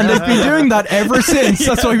 And they've been doing that ever since.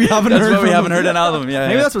 That's why we haven't heard an album.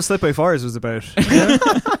 Maybe that's what Slip by Fires was about.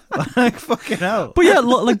 Like fucking hell. But yeah,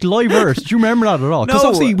 like Live Earth. Do you remember that at all? Because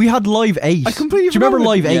obviously we had Live 8. I completely Do you remember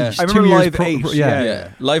Live 8? Yeah. I remember Live 8.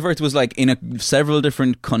 Yeah. Live Earth was like in several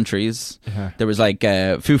different countries. There was like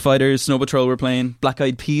Foo Fighters, Snow Patrol were playing, Black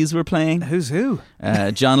Eyed Peas were playing. Who's who?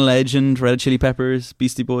 John Legend, Red Hot Chili Peppers,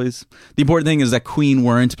 Beastie Boys. The important thing is that Queen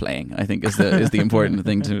weren't playing, I think, is the important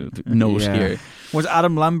thing to note here. Was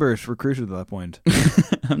Adam Lambert recruited at that point?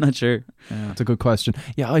 I'm not sure. That's a good question.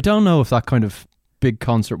 Yeah, I don't know if that kind of big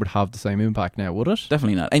concert would have the same impact now, would it?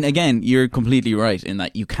 Definitely not. And again, you're completely right in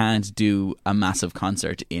that you can't do a massive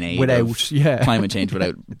concert in aid of climate change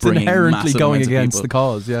without bringing inherently going against the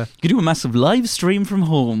cause. Yeah, you could do a massive live stream from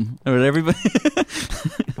home or everybody.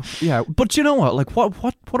 Yeah, but you know what? Like, what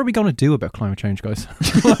are we going to do about climate change, guys?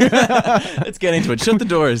 Let's get into it. Shut the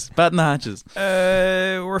doors. Batten the hatches.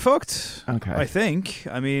 We're fucked. Okay. I think.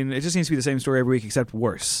 I mean, it just seems to be the same story every week, except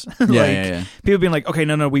worse. Yeah. People being like, okay,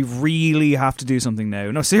 no, we really have to do something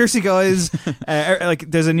now. No, seriously, guys. Like,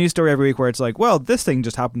 there's a news story every week where it's like, well, this thing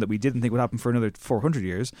just happened that we didn't think would happen for another 400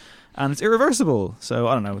 years, and it's irreversible. So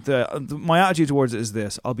I don't know. My attitude towards it is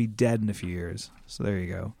this: I'll be dead in a few years. So there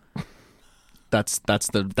you go. That's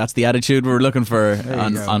the attitude we're looking for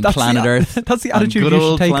on planet Earth. That's the attitude you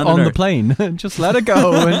should take on the plane. Just let it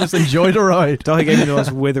go and just enjoy the ride. Dahi gave me the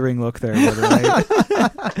most withering look there.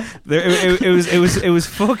 It was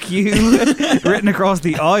fuck you written across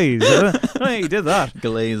the eyes. He did that.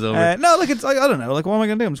 Glaze over. No, like I don't know. Like, what am I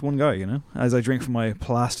going to do? I'm just one guy, you know. As I drink from my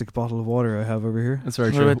plastic bottle of water I have over here. That's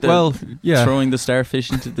very true. Well, yeah, throwing the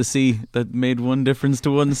starfish into the sea that made one difference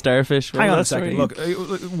to one starfish. Hang on a second. Look,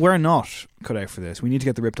 we're not cut out for this. We need to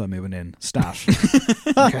get the Riptide movement in. Stat.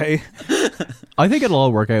 Okay. I think it'll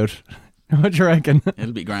all work out. What do you reckon?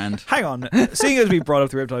 It'll be grand. Hang on. Seeing as we brought up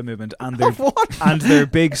the Riptide movement and their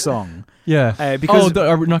big song. Yeah. Because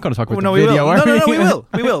we're not going to talk about the video. We will.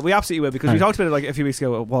 We will. We absolutely will, because we talked about it like a few weeks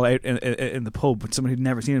ago while out in the pub with someone who'd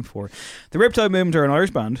never seen it before. The Riptide movement are an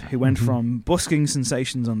Irish band who went from busking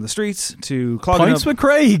sensations on the streets to clogging Pints with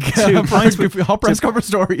Craig to Pints with Hot Press Cover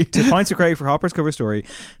Story to Pints with Craig for Hot Press Cover Story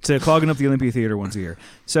to clogging up the Olympia Theatre once a year.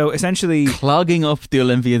 So essentially clogging up the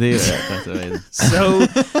Olympia Theatre. That's amazing. So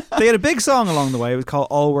they had a big song along the way. It was called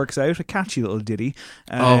All Works Out, a catchy little ditty.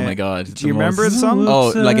 Oh my god. Do you remember the song?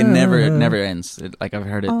 Oh, like it never ends. Like I've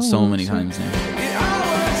heard it so many times now.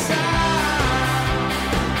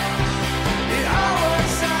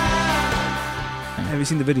 Have you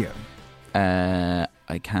seen the video? I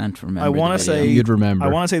can't remember. I want to say you'd remember. I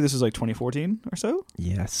want to say this was like 2014 or so.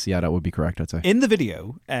 Yes, yeah, that would be correct. I'd say. In the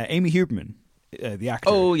video, Amy Huberman, the actor.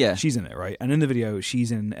 Oh yeah, she's in it, right? And in the video,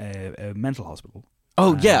 she's in a mental hospital.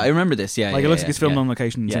 Oh yeah, I remember this. Yeah, like it looks like it's filmed on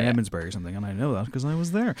location in Yeah, St. yeah. Edmundsbury or something, and I know that because I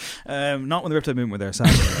was there. Not when the Riptide Movement were there,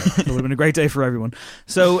 sadly. It would have been a great day for everyone.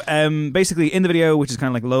 So basically, in the video, which is kind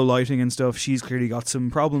of like low lighting and stuff, she's clearly got some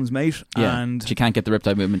problems, mate. Yeah, and she can't get the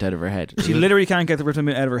Riptide Movement out of her head. She literally can't get the Riptide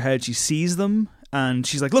Movement out of her head. She sees them, and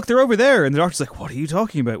she's like, "Look, they're over there." And the doctor's like, "What are you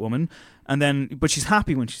talking about, woman?" And then, but she's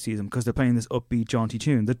happy when she sees them because they're playing this upbeat, jaunty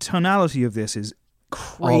tune. The tonality of this is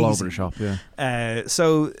crazy. All over the shop, yeah.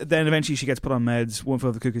 So then eventually she gets put on meds, one flew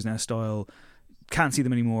over the cuckoo's nest style, can't see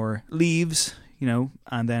them anymore, leaves,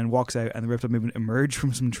 and then walks out, and the Riptide Movement emerge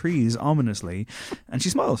from some trees ominously, and she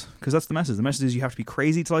smiles because that's the message. The message is you have to be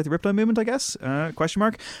crazy to like the Riptide Movement, I guess, question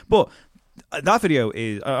mark. But that video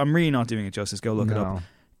is, I'm really not doing it justice, go look it up.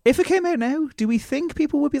 If it came out now, do we think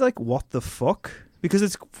people would be like, what the fuck? Because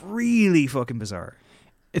it's really fucking bizarre.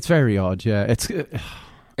 It's very odd, yeah.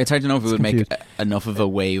 It's hard to know if it would make enough of a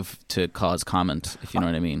wave to cause comment, if you know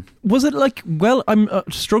what I mean. Was it like, well, I'm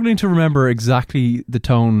struggling to remember exactly the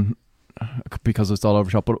tone because it's all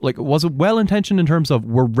over shop, but like, was it well intentioned in terms of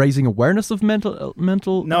we're raising awareness of mental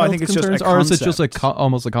No, I think it's concerns, just a or is it concept. just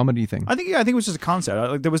almost a comedy thing? I think it was just a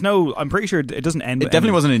concept. Like, there was no, I'm pretty sure it doesn't end. It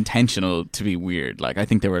definitely wasn't intentional to be weird. Like, I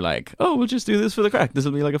think they were like, oh, we'll just do this for the crack. This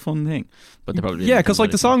will be like a fun thing. But they probably because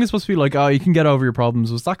like the song is supposed to be like, oh, you can get over your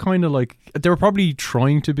problems. Was that kind of like they were probably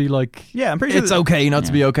trying to be like, yeah, I'm pretty sure it's okay not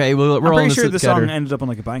to be okay. We're I'm all pretty in sure this the together. song ended up on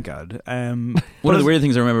like a bank ad. One of the weird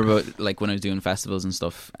things I remember about, like, when I was doing festivals and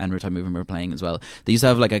stuff, and Riptide Movement were playing as well, they used to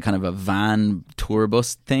have like a kind of a van tour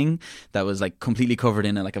bus thing that was like completely covered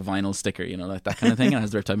in like a vinyl sticker, like that kind of thing, and it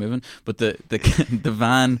has the Riptide Movement. But the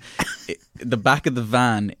van, the back of the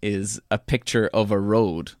van is a picture of a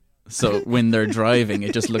road. So when they're driving,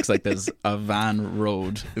 it just looks like there's a van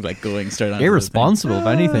road like going straight on. Irresponsible, if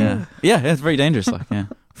anything. Yeah, it's very dangerous. Like, yeah.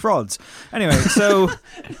 Frauds. Anyway, so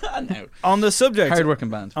on the subject, hard-working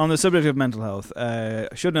band. On the subject of mental health, I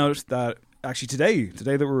should note that actually today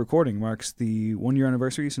that we're recording marks the 1 year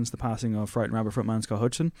anniversary since the passing of Frightened Rabbit frontman Scott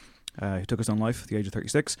Hudson, who took his own life at the age of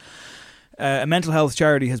 36. A mental health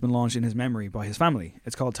charity has been launched in his memory by his family.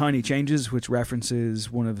 It's called Tiny Changes, which references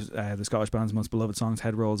one of the Scottish band's most beloved songs,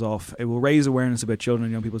 Head Rolls Off. It will raise awareness about children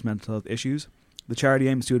and young people's mental health issues. The charity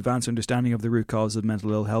aims to advance understanding of the root causes of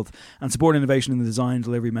mental ill health and support innovation in the design and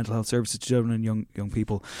delivery of mental health services to children and young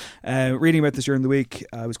people. Reading about this during the week,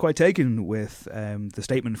 I was quite taken with the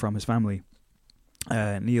statement from his family.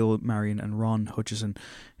 Neil, Marion and Ron Hutchison,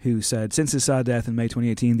 who said, since his sad death in May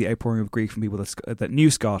 2018, the outpouring of grief from people that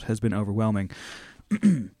knew Scott has been overwhelming.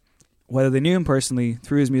 Whether they knew him personally,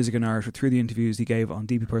 through his music and art, or through the interviews he gave on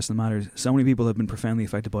deeply personal matters, so many people have been profoundly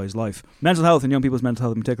affected by his life. Mental health, and young people's mental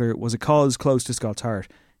health in particular, was a cause close to Scott's heart.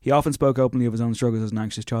 He often spoke openly of his own struggles as an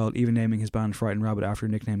anxious child, even naming his band Frightened Rabbit after a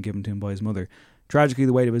nickname given to him by his mother. Tragically,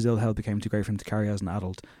 the weight of his ill health became too great for him to carry as an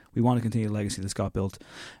adult. We want to continue the legacy that Scott built.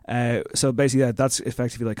 So basically, that's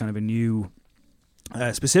effectively like kind of a new,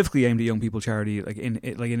 specifically aimed at young people charity, like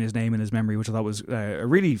in his name and his memory, which I thought was a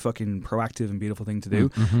really fucking proactive and beautiful thing to do.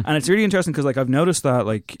 Mm-hmm. And it's really interesting because like I've noticed that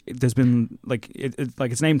like there's been like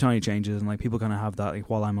it's named Tiny Changes, and like people kind of have that like,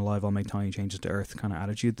 while I'm alive I'll make tiny changes to Earth kind of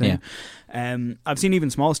attitude thing. I've seen even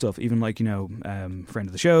small stuff, even like friend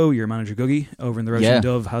of the show, your manager Googie over in the Roisin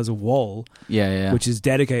Dove has a wall which is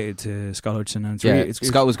dedicated to Scott Hudson, and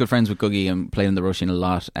Scott was good friends with Googie and played in the Roisin a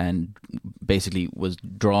lot, and basically was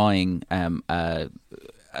drawing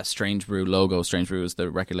a Strange Brew logo. Strange Brew is the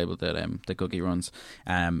record label that Googie runs,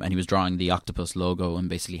 and he was drawing the octopus logo and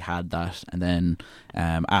basically had that, and then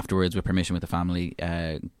afterwards, with permission with the family,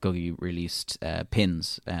 Googie released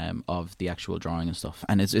pins of the actual drawing and stuff,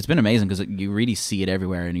 and it's been amazing because you really see it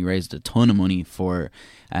everywhere, and he raised a ton of money for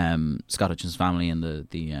Scott Hutchinson's family, and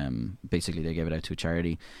the basically they gave it out to a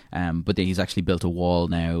charity, but he's actually built a wall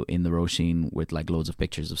now in the Roisin with like loads of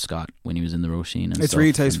pictures of Scott when he was in the Roisin, and it's stuff.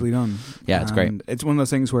 really tastefully done. Yeah, it's great. It's one of those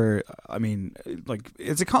things where, I mean, like,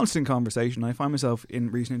 it's a constant conversation. I find myself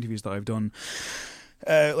in recent interviews that I've done,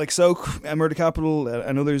 like Soak, Murder Capital,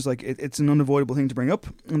 and others, like, it's an unavoidable thing to bring up.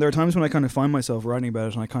 And there are times when I kind of find myself writing about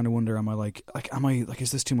it, and I kind of wonder,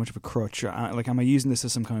 is this too much of a crutch? Am I using this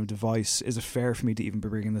as some kind of device? Is it fair for me to even be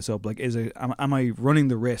bringing this up? Like, am I running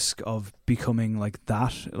the risk of becoming like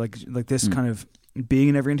that? Like this kind of being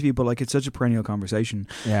in every interview, but like it's such a perennial conversation.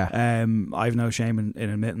 I've no shame in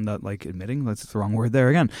admitting that, like, admitting, that's the wrong word there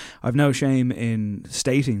again. I've no shame in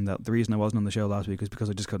stating that the reason I wasn't on the show last week is because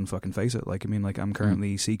I just couldn't fucking face it. Like, I mean, like, I'm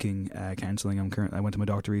currently seeking counselling. I went to my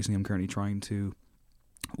doctor recently. I'm currently trying to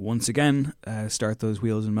once again start those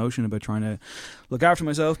wheels in motion about trying to look after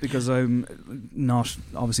myself, because I'm not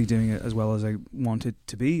obviously doing it as well as I want it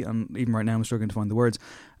to be, and even right now I'm struggling to find the words,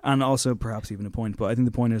 and also perhaps even a point. But I think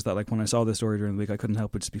the point is that, like, when I saw this story during the week, I couldn't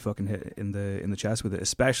help but just be fucking hit in the chest with it,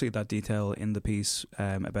 especially that detail in the piece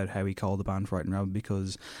about how he called the band Frightened Rabbit,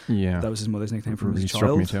 because that was his mother's nickname for his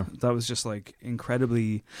child. Me too. That was just like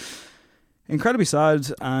incredibly sad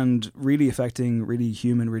and really affecting, really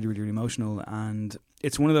human, really, really, really emotional. And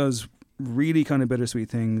it's one of those really kind of bittersweet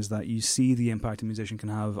things that you see the impact a musician can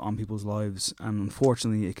have on people's lives, and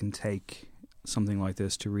unfortunately it can take something like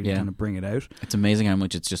this to really kind of bring it out. It's amazing how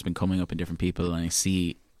much it's just been coming up in different people, and I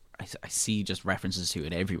see just references to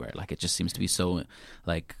it everywhere. Like, it just seems to be so,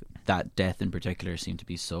 like, that death in particular seemed to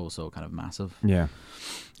be so kind of massive. So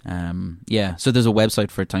there's a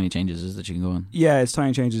website for Tiny Changes, is that you can go on? Yeah, it's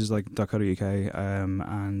tinychanges.co.uk,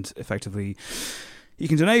 and effectively you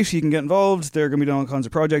can donate, you can get involved. They're going to be doing all kinds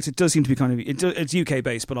of projects. It does seem to be kind of, it's UK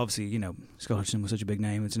based, but obviously, you know, Scott Hutchison was such a big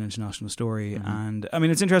name, it's an international story. And I mean,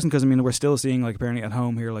 it's interesting because, I mean, we're still seeing, like, apparently at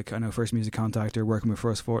home here, like, I know First Music Contact are working with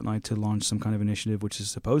First Fortnight to launch some kind of initiative which is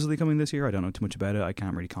supposedly coming this year. I don't know too much about it. I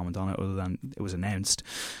can't really comment on it other than it was announced.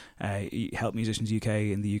 Help Musicians UK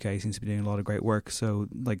in the UK seems to be doing a lot of great work. So,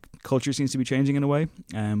 like, culture seems to be changing in a way,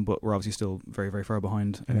 but we're obviously still very, very far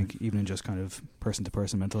behind. I think even in just kind of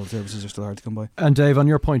person-to-person mental health services are still hard to come by. And Dave, on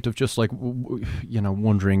your point of just, like, you know,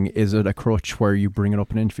 wondering, is it a crutch where you bring it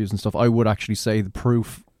up in interviews and stuff, I would actually say the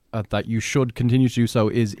proof that you should continue to do so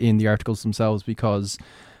is in the articles themselves, because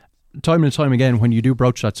time and time again, when you do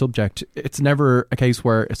broach that subject, it's never a case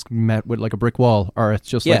where it's met with, like, a brick wall, or it's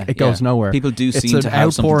just like it goes nowhere. People do seem to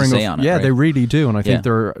have something to say on it. Yeah, right? They really do, and I think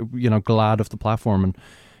they're, you know, glad of the platform, and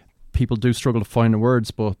people do struggle to find the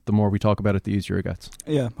words, but the more we talk about it, the easier it gets.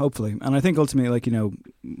 Yeah, hopefully. And I think ultimately, like, you know,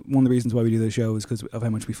 one of the reasons why we do this show is because of how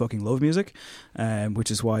much we fucking love music, which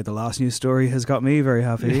is why the last news story has got me very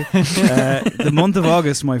happy. The month of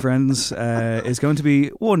August, my friends, is going to be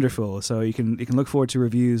wonderful. So you can look forward to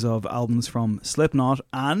reviews of albums from Slipknot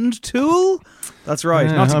and Tool. That's right,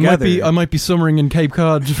 not together. I might be summering in Cape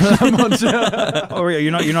Cod for that month. Oh,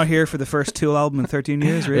 you're not here for the first Tool album in 13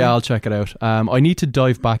 years, really? Yeah, I'll check it out. I need to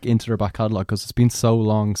dive back into their back catalogue, because it's been so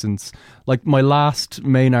long since, like, my last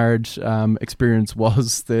Maynard experience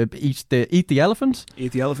was the Eat the Elephant.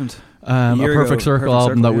 Eat the Elephant. A Perfect Circle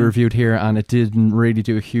album that we reviewed here, and it didn't really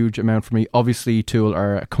do a huge amount for me. Obviously, Tool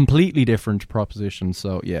are a completely different proposition,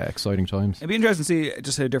 so yeah, exciting times. It'd be interesting to see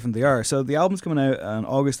just how different they are. So the album's coming out on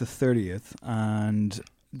August the 30th, and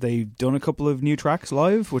they've done a couple of new tracks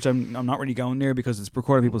live, which I'm not really going near because it's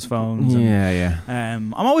recording people's phones.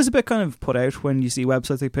 I'm always a bit kind of put out when you see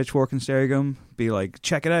websites like Pitchfork and Stereogum be like,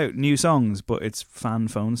 check it out, new songs, but it's fan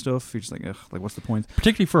phone stuff. You're just like, ugh, like, what's the point?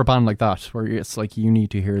 Particularly for a band like that, where it's like you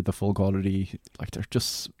need to hear the full quality. Like, they're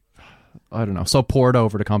just, I don't know, so poured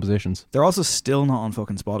over the compositions. They're also still not on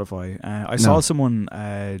fucking Spotify. I saw someone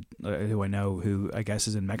who I know, who I guess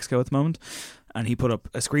is in Mexico at the moment, and he put up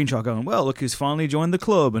a screenshot going, well, look who's finally joined the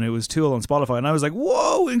club, and it was Tool on Spotify, and I was like,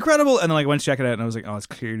 whoa, incredible. And then I went to check it out, and I was like, oh, it's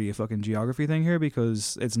clearly a fucking geography thing here,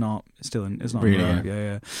 because it's not really.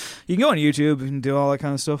 Yeah. You can go on YouTube and do all that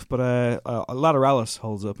kind of stuff, but Lateralis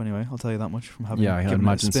holds up anyway, I'll tell you that much from having I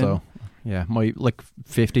imagine so. Yeah, my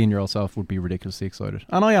 15-year-old self would be ridiculously excited,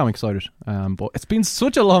 and I am excited. But it's been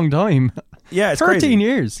such a long time. Yeah, it's 13 crazy.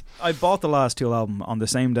 Years. I bought the last Tool album on the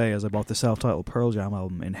same day as I bought the self-titled Pearl Jam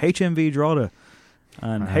album in HMV Drogheda.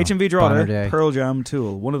 And HMV Drogheda, Pearl Jam,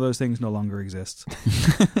 Tool, one of those things no longer exists.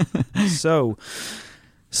 So,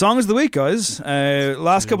 songs of the week, guys.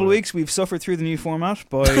 Last couple of weeks we've suffered through the new format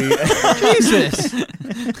by Jesus.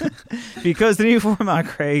 Because the new format,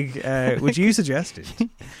 Craig, which you suggested,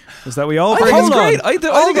 was that we all bring. It's great. I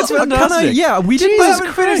think it's fantastic. We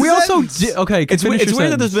didn't. We also okay. It's weird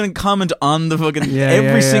that there's been a comment on the fucking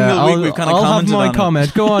every single week we've kind of commented on. I'll have my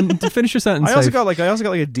comment. Go on, finish your sentence. I also got like a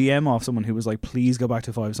DM off someone who was like, "Please go back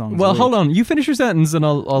to 5 songs." Well, hold on. You finish your sentence, and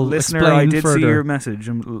I'll Listener, explain I did further. see your message,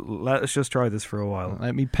 and let's just try this for a while.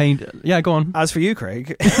 Let me paint. Yeah, go on. As for you,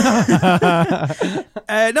 Craig.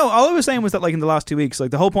 No, all I was saying was that, like, in the last 2 weeks,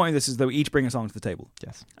 like, the whole point of this is that we each bring a song to the table.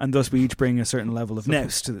 Yes. And thus we each bring a certain level of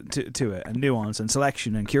nous to it, and nuance and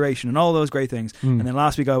selection and curation and all those great things. And then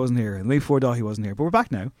last week I wasn't here, and the week before Dahi wasn't here, but we're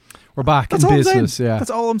back now. We're back That's in all business. I'm yeah, that's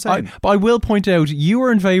all I'm saying. But I will point out, you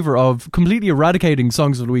were in favour of completely eradicating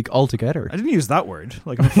songs of the week altogether. I didn't use that word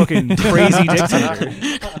like I'm a fucking crazy dictator.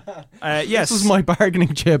 Yes, this was my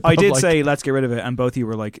bargaining chip. I did say let's get rid of it, and both of you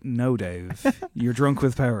were like, "No, Dave, you're drunk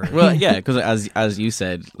with power." Well, yeah, because as you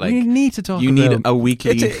said, like we need to talk. You about, need a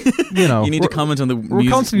weekly. You need to comment on the. We're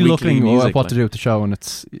constantly looking music, at what to do with the show, and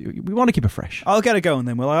we want to keep it fresh. I'll get it going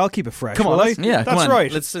then. Will I? I'll keep it fresh. Come on, yeah, that's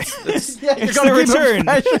right. Let's yeah, it's the return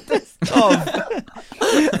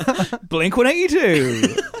of Blink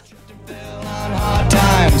 182. Hard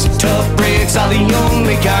times, tough breaks are the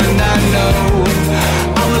only kind I know.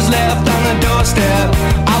 I was left on the doorstep,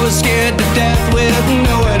 I was scared to death with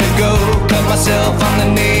nowhere to go. Cut myself on the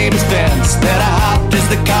neighbor's fence, that I hopped as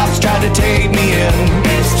the cops tried to take me in.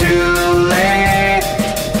 It's too late,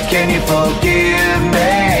 can you forgive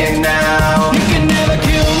me now? You can never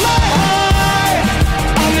kill my heart,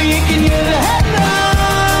 only you can hear the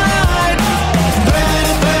headline.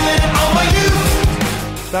 Burn on my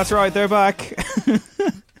youth. That's right, they're back.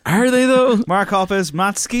 Are they though? Mark Hoppus,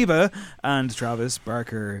 Matt Skiba, and Travis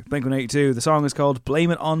Barker. Blink 182. The song is called "Blame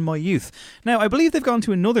It on My Youth." Now, I believe they've gone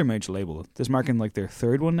to another major label. This marking like their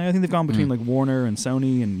third one now. I think they've gone between like Warner and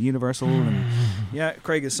Sony and Universal. And yeah,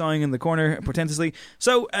 Craig is sighing in the corner portentously.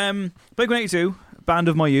 So, Blink 182. Band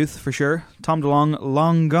of my youth, for sure. Tom DeLonge,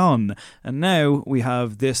 long gone. And now we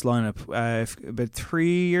have this lineup. About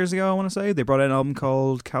 3 years ago, I want to say, they brought out an album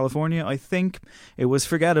called California. I think it was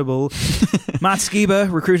forgettable. Matt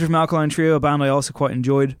Skiba, recruited from Alkaline Trio, a band I also quite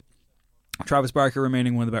enjoyed. Travis Barker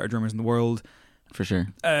remaining one of the better drummers in the world. For sure.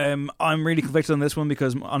 I'm really convicted on this one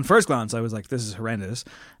because on first glance I was like, this is horrendous.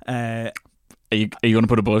 Are you going to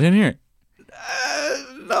put a bullet in here?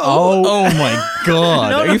 No. Oh my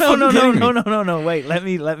god! No. Wait, let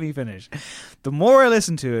me finish. The more I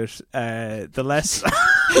listen to it, the less.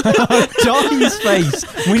 Johnny's face.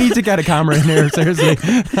 We need to get a camera in here, seriously.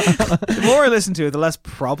 The more I listen to it, the less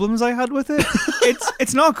problems I had with it.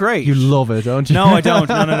 It's not great. You love it, don't you? No, I don't.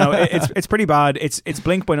 No. It's pretty bad. It's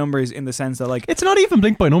Blink by numbers in the sense that like it's not even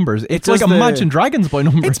Blink by numbers. It's like Imagine Dragons by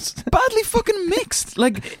numbers. It's badly fucking mixed.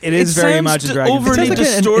 Like it is very Imagine Dragons. Overly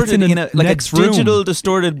distorted in a digital room.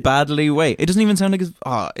 Distorted badly way. It doesn't even sound like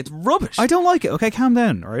it's rubbish. I don't like it. Okay, calm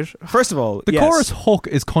down. All right. First of all, the chorus hook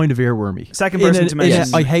is kind of earwormy. Second person to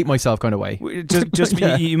mention, I hate myself kind of way. Just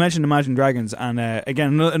you mentioned Imagine Dragons, and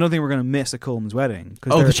again another thing we're going to miss at Coleman's wedding.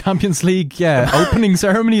 The Champions League, opening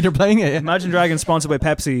ceremony. They're playing it. Imagine Dragons, sponsored by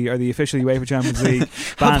Pepsi, are the official UEFA Champions League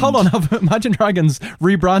band. Hold on, have Imagine Dragons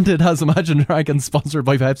rebranded as Imagine Dragons, sponsored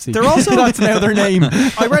by Pepsi. They're also that's now their name.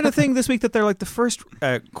 I read a thing this week that they're like the first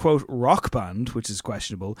quote rock band, which is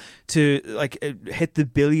questionable, to like hit the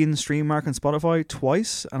billion stream mark on Spotify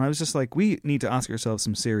twice, and I was just like, we need to ask ourselves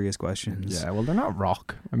some serious questions. Yeah, well, they're not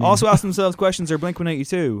rock. I mean, also ask themselves questions. Are Blink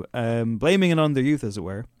 182 blaming it on their youth, as it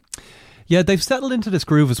were? Yeah, they've settled into this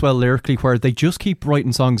groove as well lyrically, where they just keep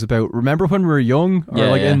writing songs about remember when we were young,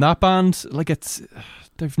 or in that band. Like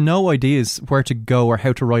they've no ideas where to go or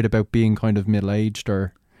how to write about being kind of middle aged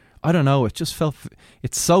or. I don't know. It just felt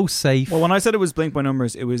it's so safe. Well, when I said it was Blink by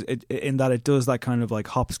numbers, it was in that it does that kind of like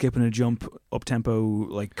hop, skip, and a jump, up tempo,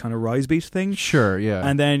 like kind of rise beat thing. Sure, yeah.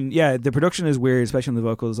 And then the production is weird, especially on the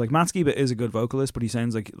vocals. Like Matt Skiba is a good vocalist, but he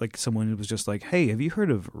sounds like someone who was just like, "Hey, have you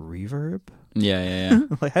heard of reverb?" Yeah.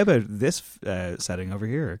 Like, how about this setting over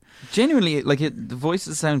here? Genuinely, like the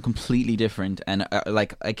voices sound completely different, and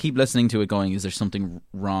like I keep listening to it, going, "Is there something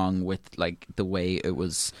wrong with like the way it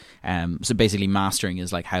was?" So basically, mastering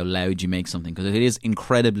is like how loud you make something, because it is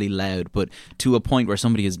incredibly loud, but to a point where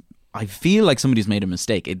I feel like somebody's made a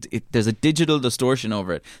mistake. There's a digital distortion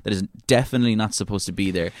over it that is definitely not supposed to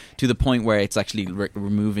be there, to the point where it's actually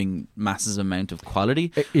removing massive amount of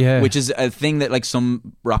quality, which is a thing that like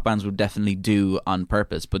some rock bands would definitely do on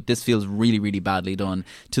purpose, but this feels really, really badly done,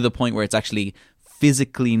 to the point where it's actually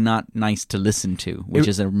physically not nice to listen to, which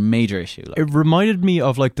is a major issue. Like. It reminded me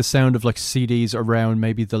of like the sound of like CDs around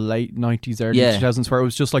maybe the late 90s, early 2000s, where it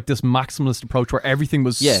was just like this maximalist approach where everything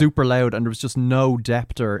was super loud and there was just no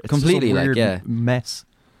depth, or it's completely just a weird like mess.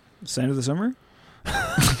 Sound of the Summer?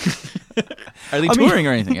 Are they touring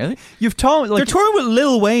or anything? Are they? You've told they're touring with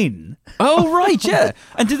Lil Wayne. Oh right, yeah.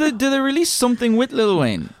 And did they release something with Lil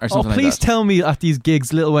Wayne or something? Please like that? tell me at these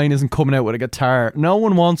gigs Lil Wayne isn't coming out with a guitar. No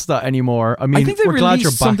one wants that anymore. I mean, I think they we're glad you're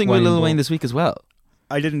released back, something with Wayne, Lil Wayne this week as well.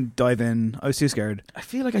 I didn't dive in. I was too scared. I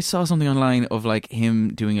feel like I saw something online of like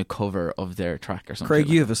him doing a cover of their track or something. Craig,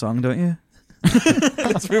 you have a song, don't you?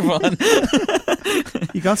 Let's move on.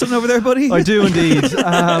 You got something over there, buddy? I do indeed.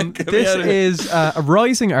 This is a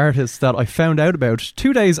rising artist that I found out about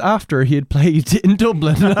 2 days after he had played in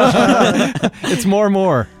Dublin. It's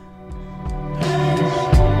More.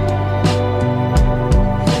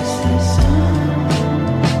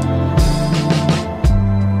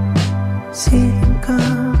 See them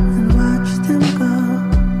come and watch them go.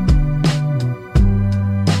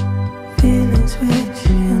 Feelings which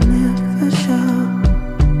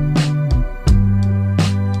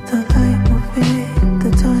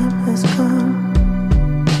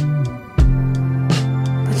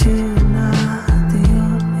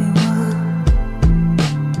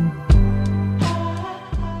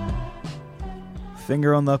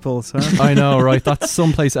Finger on that pulse, huh? I know, right? That's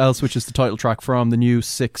Someplace Else, which is the title track from the new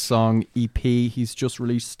 6-song EP he's just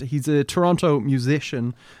released. He's a Toronto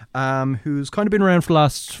musician who's kind of been around for the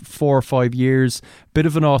last 4 or 5 years. Bit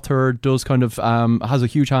of an author, does kind of has a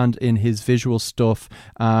huge hand in his visual stuff.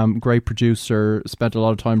 Great producer, spent a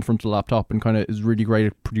lot of time in front of the laptop and kind of is really great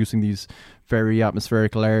at producing these very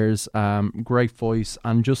atmospheric layers. Great voice,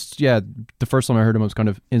 and just the first time I heard him I was kind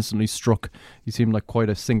of instantly struck. He seemed like quite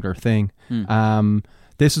a singular thing.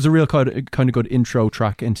 This is a real kind of good intro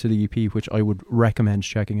track into the EP, which I would recommend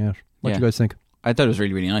checking out. What do you guys think? I thought it was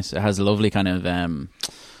really, really nice. It has a lovely kind of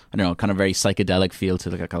I don't know, kind of very psychedelic feel to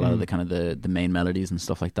like a lot of the kind of the main melodies and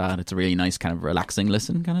stuff like that. It's a really nice kind of relaxing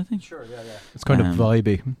listen kind of thing. Sure, yeah. It's kind of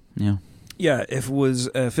vibey. Yeah. Yeah, if it was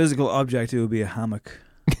a physical object, it would be a hammock.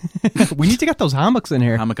 We need to get those hammocks in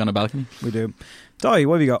here. Hammock on a balcony. We do. Di,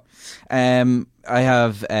 what have you got? I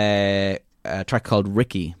have a track called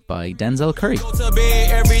Ricky by Denzel Curry. Go to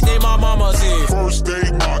bed, everything my mama said. First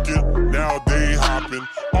they knocking, now they hopping.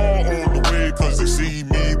 All on the way cause they see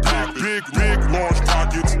me popping. Big, large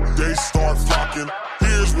pockets, they start flocking.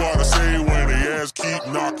 Here's what I say when they ass keep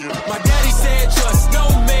knocking. My daddy said trust no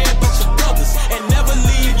man but your brothers, and never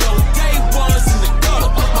leave your day ones in the gutter.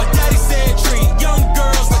 My daddy said treat young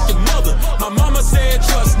girls like your mother. My mama said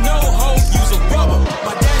trust no hoe, use a rubber.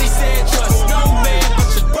 My daddy said trust no man but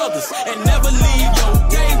your brothers, and never leave your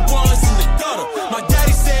day ones in the gutter. My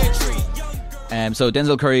daddy said treat young girls. So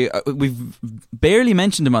Denzel Curry, we've barely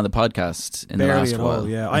mentioned him on the podcast in the last while.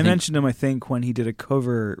 Yeah, I mentioned him, I think, when he did a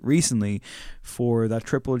cover recently for that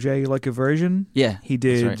Triple J like a version. Yeah, he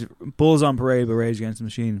did Bulls on Parade by Rage Against the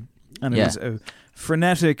Machine, and it was a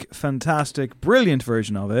frenetic, fantastic, brilliant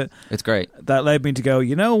version of it. It's great. That led me to go,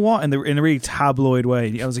 you know what, in a really tabloid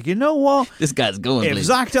way. I was like, you know what, this guy's going. If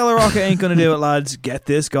Zach De La Rocca ain't going to do it, lads, get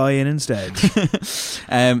this guy in instead.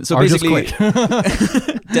 So basically,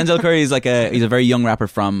 Denzel Curry is he's a very young rapper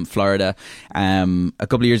from Florida. A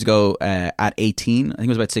couple of years ago, at 18, I think it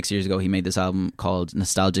was about 6 years ago, he made this album called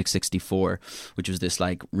Nostalgic 64, which was this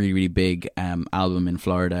like really, really big album in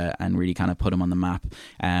Florida and really kind of put him on the map.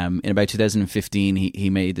 In about 2015, he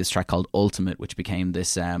made this track called Ultimate, which became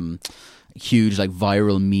this huge like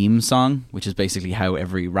viral meme song, which is basically how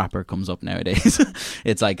every rapper comes up nowadays.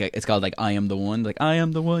 It's like it's called like I Am the One, like I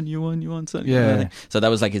am the one you want son. Yeah. So that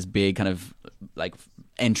was like his big kind of like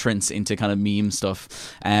entrance into kind of meme stuff.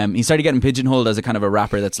 He started getting pigeonholed as a kind of a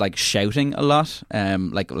rapper that's like shouting a lot,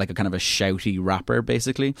 like a kind of a shouty rapper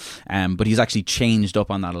basically. But he's actually changed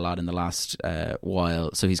up on that a lot in the last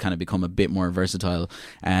while. So he's kind of become a bit more versatile.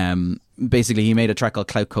 Basically, he made a track called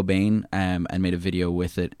Clout Cobain and made a video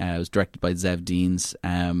with it. It was directed by Zev Deans,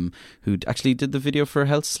 who actually did the video for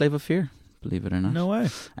Hell's Slave of Fear. Believe it or not. No way.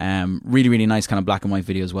 Really, really nice kind of black and white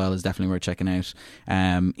video as well. Is definitely worth checking out.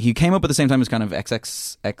 He came up at the same time as kind of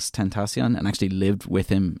XXXTentacion and actually lived with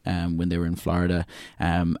him when they were in Florida.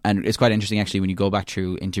 And it's quite interesting actually when you go back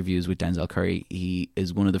through interviews with Denzel Curry. He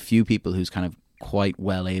is one of the few people who's kind of quite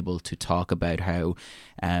well able to talk about how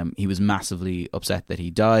he was massively upset that he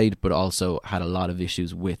died, but also had a lot of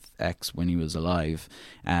issues with X when he was alive,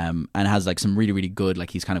 and has like some really, really good, like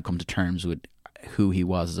he's kind of come to terms with who he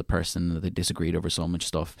was as a person, that they disagreed over so much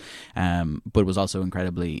stuff, but was also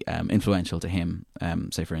incredibly influential to him,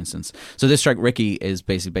 say for instance. So this track Ricky is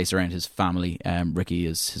basically based around his family. Ricky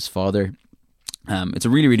is his father. It's a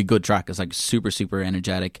really, really good track. It's like super, super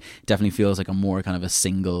energetic. Definitely feels like a more kind of a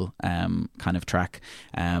single kind of track.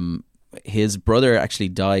 His brother actually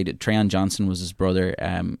died. Trayon Johnson was his brother.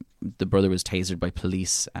 The brother was tasered by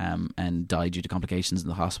police and died due to complications in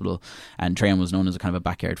the hospital. And Trayon was known as a kind of a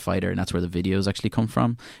backyard fighter, and that's where the videos actually come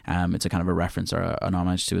from. It's a kind of a reference or an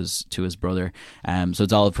homage to his brother. So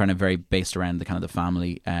it's all kind of very based around the kind of the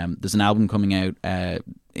family. There's an album coming out I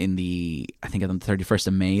think on the 31st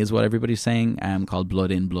of May is what everybody's saying, called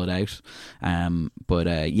Blood In, Blood Out. But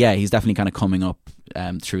he's definitely kind of coming up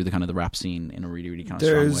through the kind of the rap scene in a really, really kind of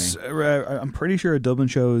strong way. I'm pretty sure a Dublin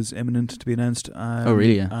show is imminent to be announced. Oh,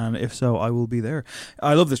 really? Yeah. And if so, I will be there.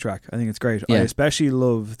 I love this track. I think it's great. Yeah. I especially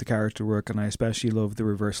love the character work, and I especially love the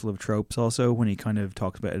reversal of tropes also, when he kind of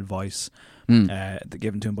talks about advice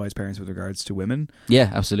given to him by his parents with regards to women.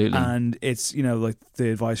 Yeah, absolutely. And it's, you know, like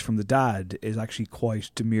the advice from the dad is actually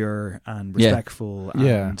quite demure and respectful,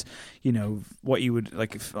 and you know what you would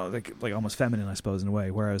like almost feminine, I suppose, in a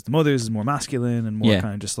way. Whereas the mother's is more masculine and more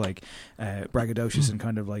kind of just like braggadocious and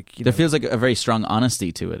kind of like there feels like a very strong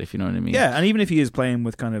honesty to it, if you know what I mean. Yeah, and even if he is playing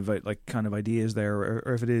with kind of like kind of ideas there,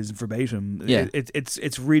 or if it is verbatim,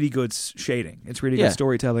 it's really good shading. It's really good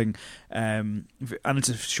storytelling, and it's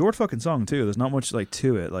a short fucking song too. There's not much like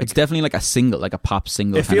to it. Like it's definitely like a single, like a pop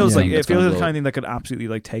single. It feels like the kind of thing that could absolutely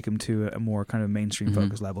like take him to a more kind of mainstream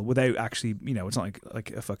focus level without actually, it's not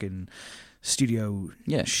like a fucking studio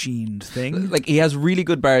sheened thing. Like he has really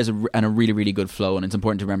good bars and a really, really good flow, and it's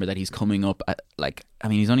important to remember that he's coming up at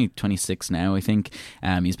he's only 26 now, I think.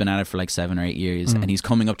 He's been at it for like 7 or 8 years, and he's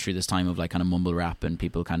coming up through this time of like kind of mumble rap and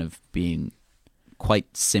people kind of being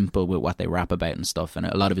quite simple with what they rap about and stuff, and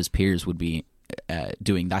a lot of his peers would be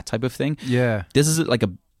doing that type of thing. Yeah, this is like a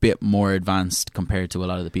bit more advanced compared to a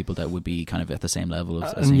lot of the people that would be kind of at the same level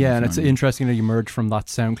as him, and it's interesting that you merged from that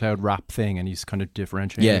SoundCloud rap thing and he's kind of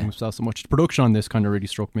differentiating himself so much. The production on this kind of really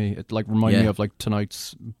struck me. It like reminded me of like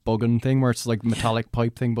tonight's Buggin' thing, where it's like metallic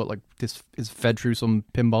pipe thing, but like this is fed through some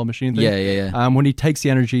pinball machine thing. When he takes the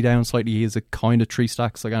energy down slightly, he is a kind of 3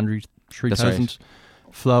 Stacks, like Andrew 3000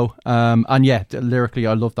 flow, and lyrically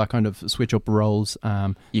I love that kind of switch up roles.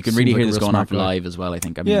 You can really hear this going off live as well, I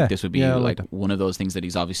think. I mean, this would be like one of those things that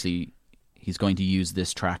he's going to use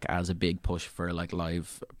this track as a big push for like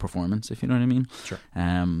live performance, if you know what I mean. Sure.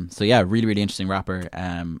 So yeah, really, really interesting rapper,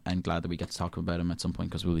 and glad that we get to talk about him at some point,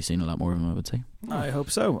 because we'll be seeing a lot more of him, I would say. I hope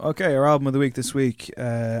so. Okay, our album of the week this week,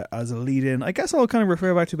 as a lead-in, I guess I'll kind of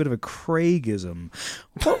refer back to a bit of a Craigism.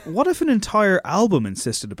 What if an entire album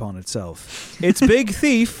insisted upon itself? It's Big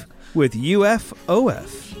Thief with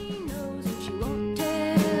UFOF.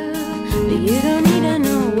 You don't need to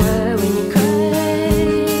know why when you cry.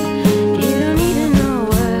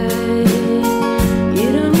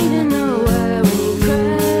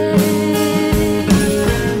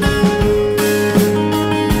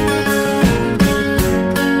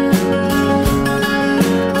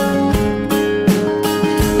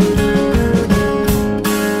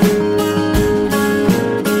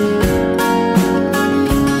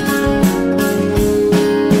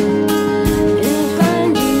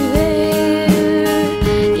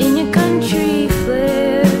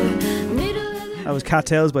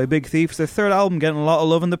 Cattails by Big Thief. It's their third album, getting a lot of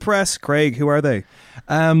love in the press. Craig, who are they?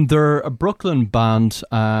 They're a Brooklyn band,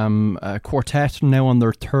 a quartet, now on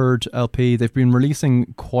their third LP. They've been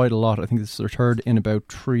releasing quite a lot. I think this is their third in about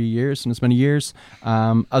 3 years, in as many years,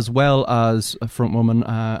 as well as frontwoman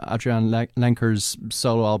Adrienne Lenker's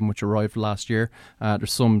solo album, which arrived last year.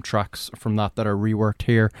 There's some tracks from that are reworked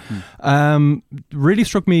here. Really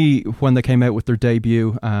struck me when they came out with their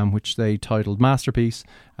debut, which they titled Masterpiece.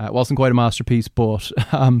 It wasn't quite a masterpiece, but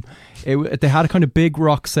they had a kind of big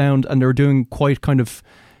rock sound, and they were doing quite kind of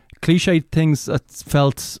cliched things that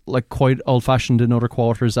felt like quite old-fashioned in other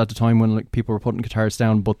quarters at the time when like people were putting guitars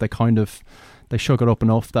down, but they shook it up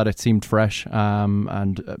enough that it seemed fresh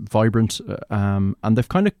and vibrant, and they've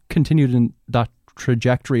kind of continued in that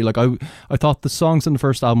trajectory. Like I thought the songs in the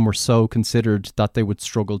first album were so considered that they would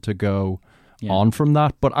struggle to go on from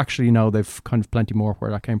that, but actually no, they've kind of plenty more where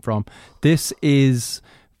that came from. This is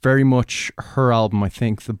very much her album. I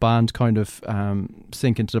think the band kind of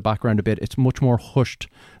sink into the background a bit. It's much more hushed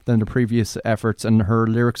than the previous efforts, and her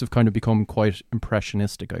lyrics have kind of become quite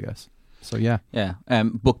impressionistic, I guess. So yeah.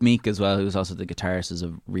 Buck Meek as well, who's also the guitarist, is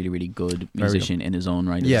a really, really good musician in his own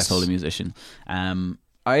right, as a solo musician.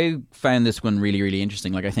 I found this one really, really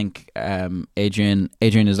interesting. Like I think Adrienne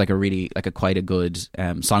is quite a good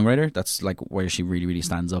songwriter. That's like where she really, really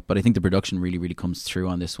stands up. But I think the production really, really comes through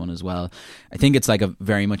on this one as well. I think it's like a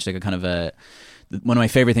very much like a kind of a. One of my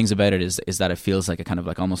favorite things about it is that it feels like a kind of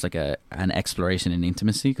like almost like an exploration in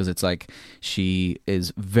intimacy, because it's like she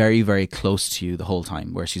is very, very close to you the whole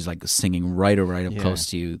time, where she's like singing right up close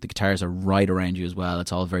to you. The guitars are right around you as well.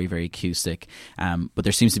 It's all very, very acoustic. But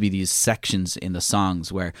there seems to be these sections in the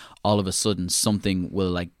songs where all of a sudden something will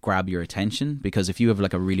like grab your attention, because if you have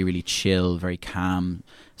like a really, really chill, very calm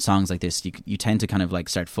songs like this, you tend to kind of like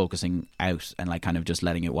start focusing out and like kind of just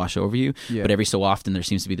letting it wash over you. But every so often there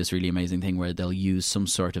seems to be this really amazing thing where they'll use some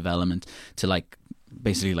sort of element to like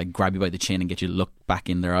basically like grab you by the chin and get you to look back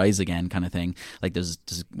in their eyes again, kind of thing. Like there's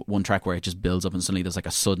one track where it just builds up and suddenly there's like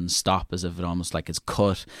a sudden stop, as if it almost like it's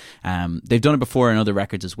cut. They've done it before in other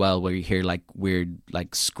records as well, where you hear like weird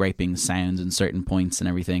like scraping sounds in certain points and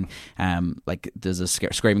everything. Like there's a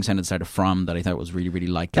scraping sound at the start of From that I thought was really, really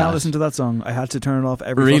like that. Can't listen to that song. I had to turn it off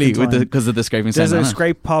every really fucking time. Because of the scraping sound. There's a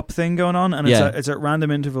scrape pop thing going on, and it's at random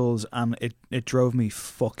intervals, and it drove me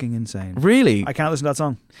fucking insane. Really? I can't listen to that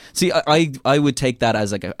song. See, I would take that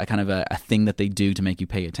as like a kind of a thing that they do to make you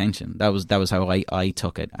pay attention. That was how I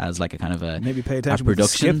took it, as like a kind of a maybe pay attention a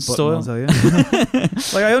production with the skip style. button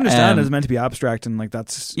also, like I understand it's meant to be abstract and like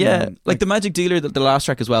that's like the Magic Dealer, the last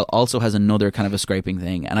track as well, also has another kind of a scraping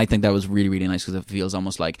thing, and I think that was really, really nice because it feels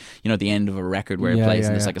almost like, you know, the end of a record where it plays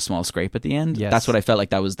and there's like a small scrape at the end. That's what I felt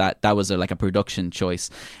like that was like a production choice.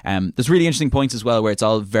 There's really interesting points as well where it's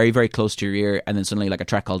all very, very close to your ear, and then suddenly like a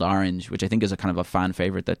track called Orange, which I think is a kind of a fan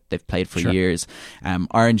favorite that they've played for years.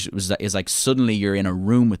 Orange is like suddenly you're in a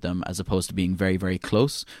room with them as opposed to being very, very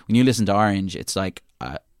close. When you listen to Orange, it's like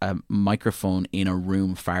a microphone in a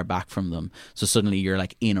room far back from them, so suddenly you're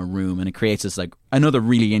like in a room, and it creates this like another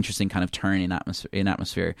really interesting kind of turn in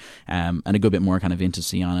atmosphere, and a good bit more kind of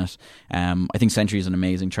intimacy on it. I think Century is an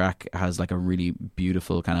amazing track. It has like a really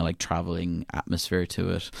beautiful kind of like traveling atmosphere to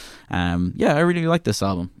it. I really like this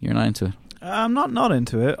album. You're not into it? I'm not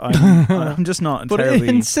into it. I'm just not entirely. But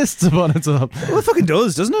it insists upon itself. Well, it fucking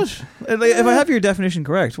does, doesn't it? Like, if I have your definition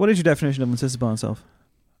correct, what is your definition of insists upon itself?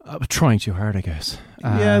 Trying too hard, I guess.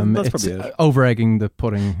 That's probably it. Over-egging the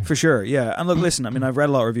pudding. For sure, yeah. And look, listen, I mean, I've read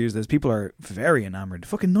a lot of reviews of this. People are very enamoured.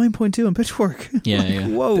 Fucking 9.2 on Pitchfork. Yeah.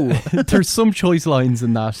 Whoa. There's some choice lines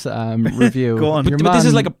in that review. Go on.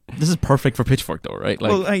 But this is perfect for Pitchfork though, right?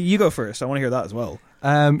 Like, well, hey, you go first. I want to hear that as well.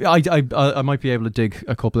 I might be able to dig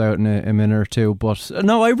a couple out in a minute or two, but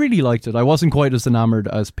no, I really liked it. I wasn't quite as enamoured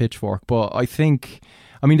as Pitchfork, but I think...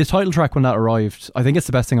 I mean, the title track, when that arrived, I think it's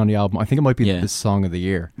the best thing on the album. I think it might be the song of the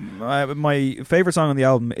year. My favourite song on the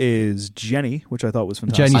album is Jenny, which I thought was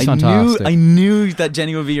fantastic. Jenny's fantastic. I knew that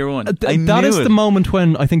Jenny would be your one. That is the moment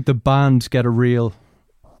when I think the band get a real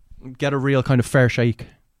kind of fair shake.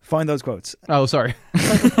 Find those quotes. Oh, sorry.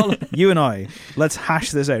 You and I, let's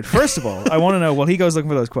hash this out. First of all, I want to know, while he goes looking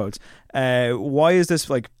for those quotes, why is this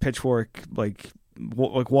like Pitchfork, like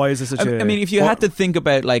why is this such a... I mean, if you had to think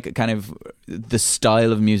about like kind of the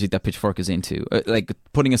style of music that Pitchfork is into, like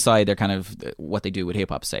putting aside their kind of what they do with hip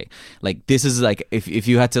hop, say, like this is like if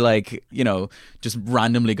you had to like, you know, just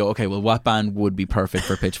randomly go, okay, well, what band would be perfect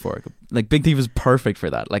for Pitchfork? Like Big Thief is perfect for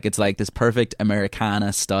that. Like it's like this perfect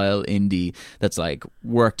Americana style indie that's like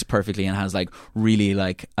worked perfectly and has like really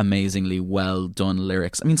like amazingly well done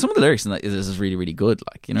lyrics. I mean, some of the lyrics in that is really, really good.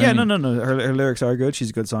 Like, you know, yeah, no. Her lyrics are good. She's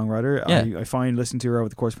a good songwriter. Yeah. I find listening to her over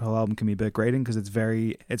the course of the whole album can be a bit grating because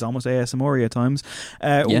it's almost ASMR at times.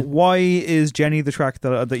 Why is Jenny the track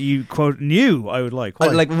that you quote knew I would like? Why?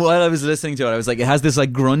 Like while I was listening to it, I was like, it has this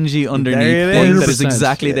like grungy underneath thing that is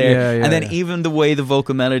exactly there, and then even the way the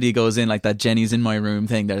vocal melody goes in, like that Jenny's in my room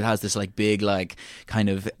thing, that it has this like big like kind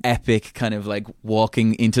of epic kind of like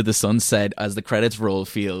walking into the sunset as the credits roll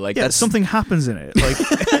feel like that's something happens in it.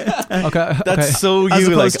 Like okay, that's so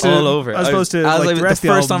you like all over. As opposed to the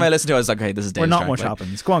first time I listened to it, I was like, okay, this is Dave's not track, much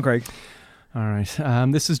happens. Go on, Craig. All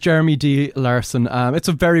right. This is Jeremy D. Larson. It's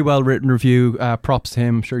a very well written review. Props to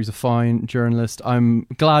him. I'm sure he's a fine journalist. I'm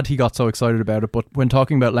glad he got so excited about it. But when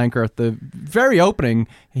talking about Lenker at the very opening,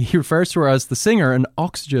 he refers to her as the singer and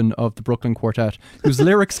oxygen of the Brooklyn Quartet, whose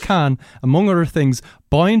lyrics can, among other things,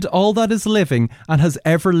 bind all that is living and has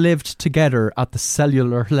ever lived together at the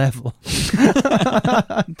cellular level.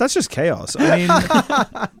 That's just chaos. I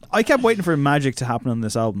mean, I kept waiting for magic to happen on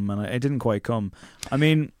this album, and it didn't quite come. I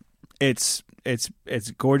mean, it's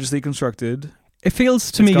gorgeously constructed. It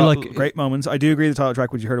feels to me like great moments. I do agree the title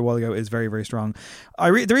track, which you heard a while ago, is very, very strong.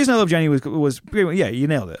 The reason I love Jenny was you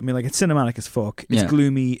nailed it. I mean, like, it's cinematic as fuck. It's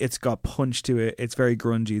gloomy. It's got punch to it. It's very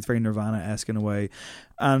grungy. It's very Nirvana-esque in a way,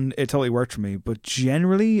 and it totally worked for me. But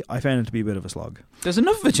generally, I found it to be a bit of a slog. There's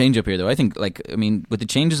enough of a change up here, though. I think, like, I mean, with the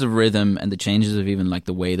changes of rhythm and the changes of even like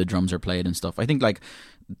the way the drums are played and stuff, I think like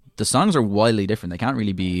the songs are wildly different. They can't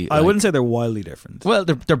really be. I wouldn't say they're wildly different. Well,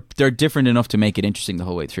 they're different enough to make it interesting the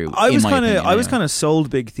whole way through. I was kind of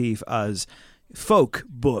sold Big Thief as folk,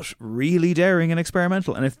 but really daring and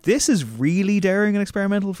experimental. And if this is really daring and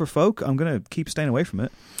experimental for folk, I'm gonna keep staying away from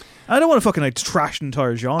it. I don't want to fucking like trash the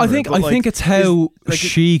entire genre. I think it's how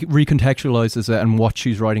she recontextualizes it and what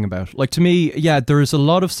she's writing about. Like, to me, yeah, there's a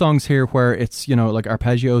lot of songs here where it's, you know, like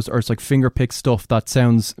arpeggios or it's like fingerpick stuff that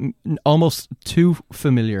sounds almost too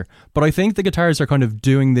familiar. But I think the guitars are kind of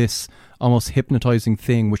doing this almost hypnotizing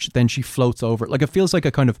thing, which then she floats over. Like, it feels like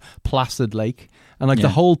a kind of placid lake. And like the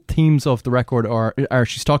whole themes of the record are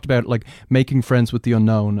she's talked about like making friends with the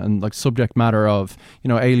unknown and like subject matter of, you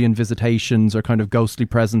know, alien visitations or kind of ghostly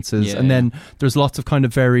presences. And then there's lots of kind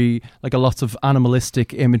of lots of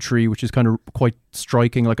animalistic imagery, which is kind of quite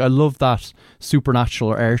striking. Like, I love that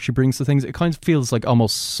supernatural air she brings to things. It kind of feels like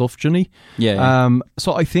almost Sufjan-y.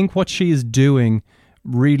 So I think what she is doing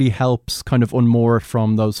really helps kind of unmoor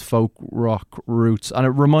from those folk rock roots. And it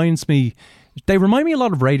reminds me They remind me a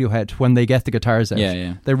lot of Radiohead when they get the guitars out.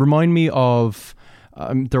 Yeah. They remind me of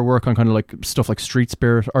their work on kind of like stuff like Street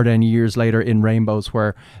Spirit, or then years later in Rainbows,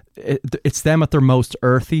 where it's them at their most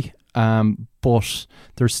earthy, but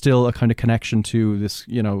there's still a kind of connection to this,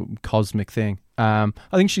 cosmic thing. I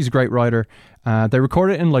think she's a great writer. They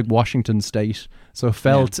recorded it in like Washington State, so it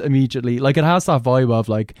felt immediately like it has that vibe of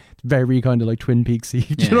like very kind of like Twin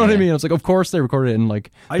Peaksy. Do you know what I mean? It's like, of course they recorded it in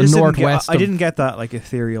like the northwest. I didn't get that like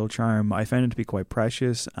ethereal charm. I found it to be quite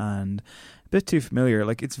precious and a bit too familiar.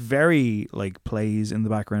 Like it's very like plays in the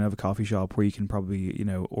background of a coffee shop where you can probably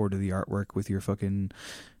order the artwork with your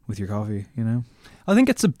coffee. I think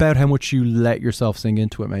it's about how much you let yourself sink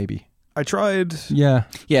into it. Maybe I tried. Yeah.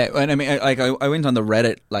 And I mean, I went on the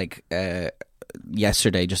Reddit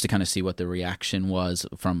yesterday just to kind of see what the reaction was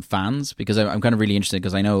from fans, because I'm kind of really interested,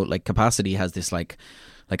 because I know like Capacity has this like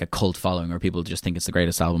a cult following where people just think it's the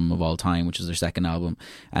greatest album of all time, which is their second album,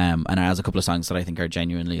 and it has a couple of songs that I think are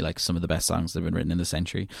genuinely like some of the best songs that have been written in the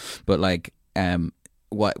century. But like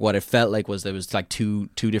what it felt like was there was like two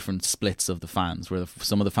different splits of the fans, where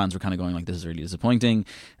some of the fans were kind of going like, this is really disappointing.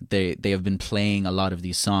 They have been playing a lot of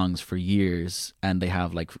these songs for years, and they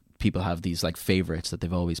have like people have these like favorites that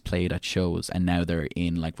they've always played at shows, and now they're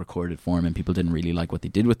in like recorded form, and people didn't really like what they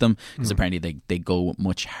did with them, because apparently they go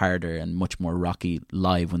much harder and much more rocky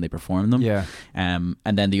live when they perform them. And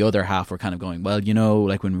then the other half were kind of going, well,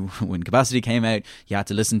 like when Capacity came out, you had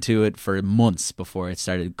to listen to it for months before it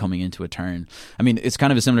started coming into a turn. I mean, it's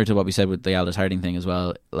kind of similar to what we said with the Aldous Harding thing as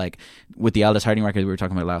well. Like with the Aldous Harding record we were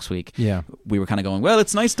talking about last week, we were kind of going, well,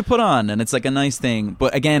 it's nice to put on and it's like a nice thing,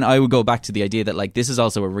 but again, I would go back to the idea that like this is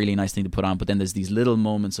also a really nice thing to put on, but then there's these little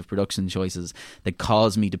moments of production choices that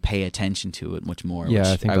cause me to pay attention to it much more, which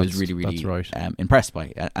I think I was really right. impressed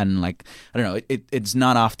by. And like, I don't know, it's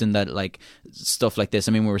not often that like stuff like this,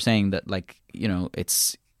 I mean, we were saying that like,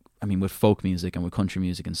 it's, I mean, with folk music and with country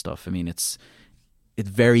music and stuff, I mean, it's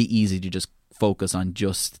very easy to just focus on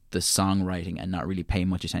just the songwriting and not really pay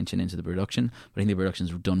much attention into the production, but I think the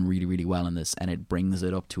production's done really, really well in this, and it brings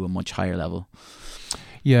it up to a much higher level.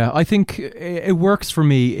 Yeah, I think it works for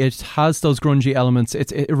me. It has those grungy elements.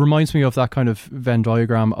 It reminds me of that kind of Venn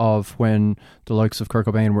diagram of when the likes of Kurt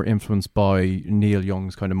Cobain were influenced by Neil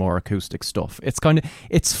Young's kind of more acoustic stuff.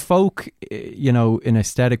 It's folk, in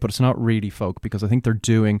aesthetic, but it's not really folk, because I think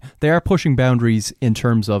they are pushing boundaries in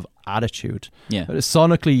terms of attitude. Yeah.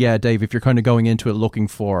 Sonically, Dave, if you're kind of going into it looking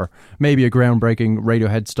for maybe a groundbreaking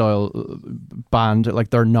Radiohead style band,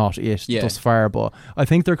 like they're not it thus far, but I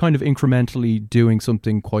think they're kind of incrementally doing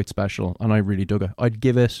something quite special, and I really dug it. I'd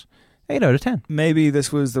give it 8 out of 10. Maybe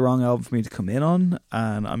this was the wrong album for me to come in on,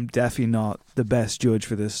 and I'm definitely not the best judge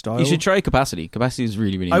for this style. You should try Capacity. Capacity is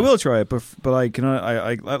really, really I nice. will try it, but I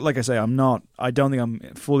like I say, I don't think I'm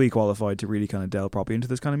fully qualified to really kind of delve properly into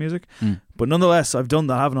this kind of music. But nonetheless, I've done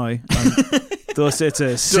that, haven't I? Thus, it's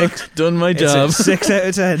a 6. Done my job. It's a 6 out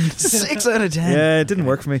of 10. 6 out of 10. Yeah, it didn't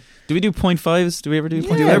work for me. Do we do 0.5s? Do we ever do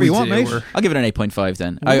 0.5s? Do whatever you want, mate. I'll give it an 8.5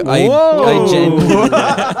 then.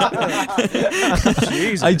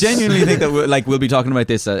 I genuinely think that we'll be talking about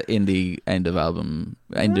this in the end of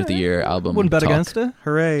the year album. Wouldn't bet talk. against it.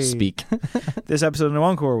 Hooray. Speak. This episode of No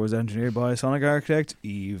Encore was engineered by sonic architect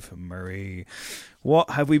Eve Murray.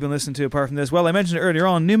 What have we been listening to apart from this? Well, I mentioned it earlier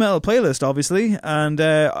on, new metal playlist, obviously, and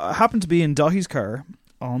I happened to be in Dottie's car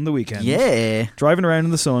on the weekend. Yeah. Driving around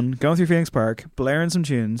in the sun, going through Phoenix Park, blaring some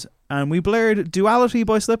tunes, and we blared Duality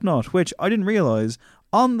by Slipknot, which I didn't realise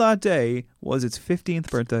on that day was its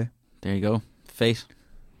 15th birthday. There you go. Fate.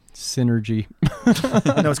 Synergy.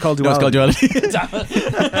 No, it's called Duality. No, it's called Duality.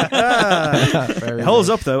 It holds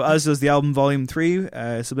up, though, as does the album Volume 3,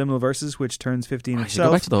 Subliminal Verses, which turns 15 I itself. should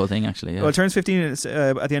go back to the whole thing, actually. Yeah. Well, it turns 15 at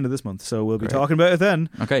the end of this month, so we'll be talking about it then.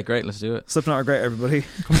 Okay, great. Let's do it. Slipknot are great, everybody.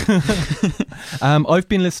 I've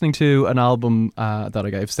been listening to an album that I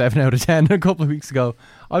gave 7 out of 10 a couple of weeks ago.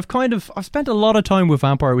 I've spent a lot of time with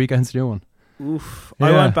Vampire Weekend's new one. Oof. Yeah.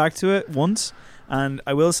 I went back to it once, and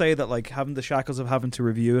I will say that like having the shackles of having to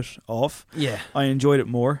review it off, I enjoyed it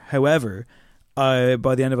more. However, by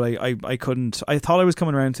the end of it, I couldn't. I thought I was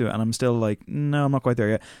coming around to it, and I'm still like, no, I'm not quite there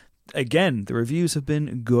yet. Again, the reviews have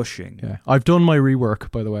been gushing. Yeah, I've done my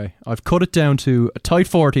rework, by the way. I've cut it down to a tight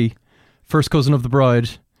 40, First Cousin of the Bride.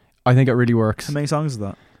 I think it really works. How many songs is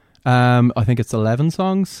that? I think it's 11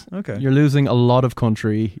 songs. Okay. You're losing a lot of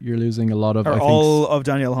country. You're losing a lot of... all of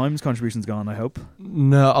Danielle Haim's contributions gone, I hope?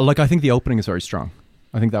 No, I think the opening is very strong.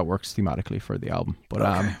 I think that works thematically for the album.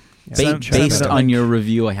 But based on your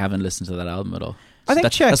review, I haven't listened to that album at all. I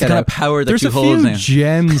think check that's the it kind out. of power that There's you a hold few now.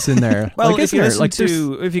 gems in there. Well, like, if isn't you there? listen Like,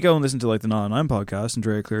 there's- if you go and listen to like the Non I'm podcast,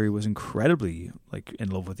 Andrea Cleary was incredibly like in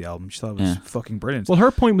love with the album. She thought it was fucking brilliant. Well,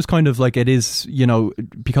 her point was kind of like it is, you know,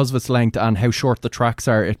 because of its length and how short the tracks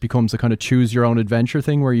are, it becomes a kind of choose your own adventure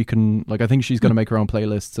thing where you can, like, I think she's going to make her own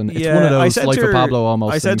playlists, and it's one of those Life of Pablo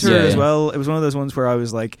almost. I said things. to her as well, it was one of those ones where I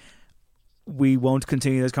was like, we won't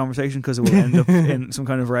continue this conversation because it will end up in some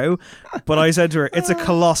kind of row. But I said to her, it's a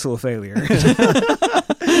colossal failure.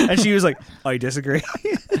 And she was like, I disagree.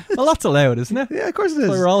 Well, that's allowed, isn't it? Yeah, of course it is.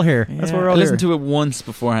 That's why we're all here. That's why we're all I here. listened to it once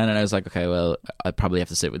beforehand, and I was like, okay, well, I probably have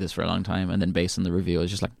to sit with this for a long time. And then based on the review, I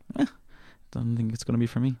was just like, don't think it's going to be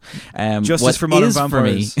for me. Justice for Modern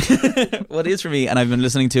Vampires. What is for me, and I've been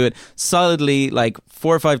listening to it solidly like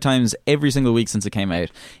 4 or 5 times every single week since it came out,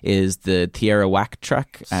 is the Tierra Whack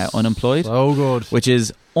track, Unemployed. So good. Which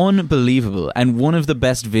is unbelievable, and one of the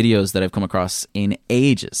best videos that I've come across in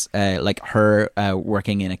ages. Like her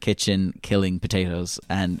working in a kitchen killing potatoes,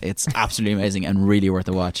 and it's absolutely amazing and really worth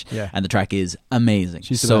a watch. Yeah. And the track is amazing.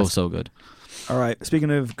 She's the so best. so good. All right,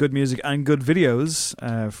 speaking of good music and good videos,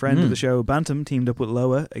 friend of the show, Bantam, teamed up with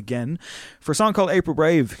Loa again for a song called April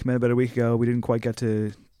Brave. Came out about a week ago. We didn't quite get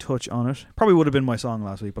to touch on it. Probably would have been my song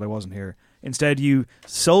last week, but I wasn't here. Instead, you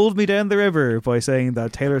sold me down the river by saying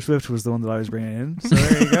that Taylor Swift was the one that I was bringing in. So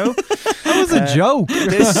there you go. That was a joke.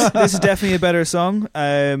 This is definitely a better song.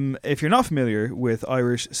 If you're not familiar with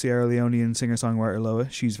Irish Sierra Leonean singer-songwriter Loa,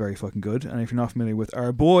 she's very fucking good. And if you're not familiar with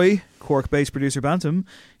our boy, Cork-based producer Bantam,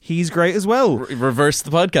 he's great as well. Reverse the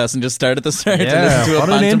podcast and just start at the start Yeah, and listen to what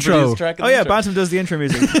a an Bantam intro. produced track. Oh yeah, Bantam does the intro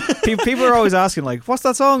music. People are always asking like, what's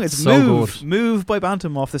that song? It's So Move. good. Move by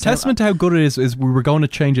Bantam off the Testament to how good it is we were going to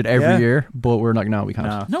change it every Yeah. year, but we're like, no, we can't.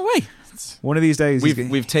 No. No way. One of these days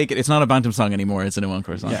We've taken. It's not a Bantam song anymore. It's an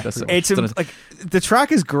Encore song. Yeah. That's It's like the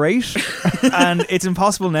track is great, and it's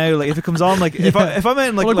impossible now. Like if it comes on, like if I'm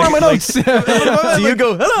in like, Like, where are my notes? so you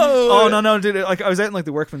go hello. Oh no, dude! Like I was out in like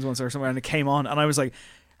the Workman's once or somewhere, and it came on, and I was like,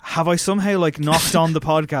 have I somehow like knocked on the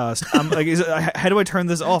podcast? Like, how do I turn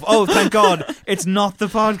this off? Oh, thank God, it's not the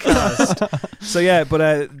podcast. So yeah,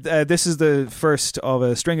 but this is the first of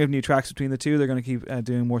a string of new tracks between the two. They're going to keep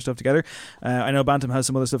doing more stuff together. I know Bantam has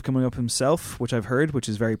some other stuff coming up himself, which I've heard, which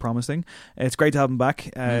is very promising. It's great to have him back.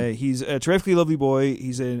 He's a terrifically lovely boy.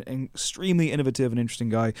 He's an extremely innovative and interesting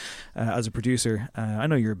guy as a producer. I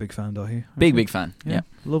know you're a big fan, Dahi. Big fan. Yeah.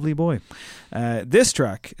 Lovely boy. This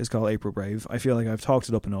track is called April Brave. I feel like I've talked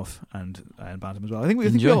it up enough, and Bantam as well. I think we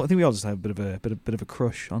all just have a bit of a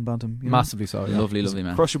crush on Bantam. You know? Massively so. Yeah. Lovely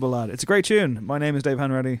man. Crushable lad. It's a great tune. My name is Dave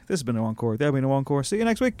Hanratty. This has been a Encore. There'll be no Encore. See you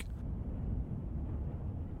next week.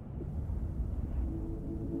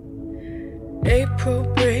 April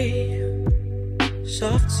brave,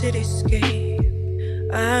 soft cityscape.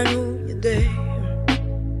 I knew you there.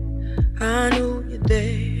 I knew you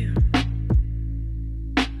there.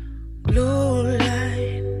 Blue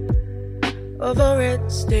line of a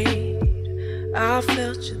red state. I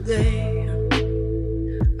felt you there.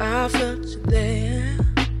 I felt you there.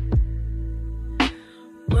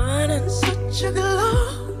 Running such a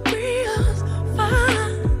glorious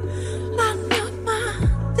fire. Lighting up my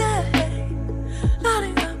day.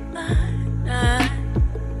 Lighting up my night.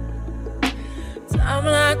 Time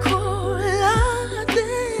like cool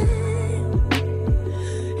lightning.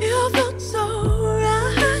 You felt so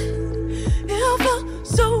right. You felt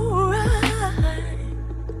so right.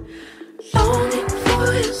 Longing for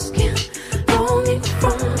your skin. Longing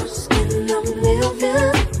from your skin. I'm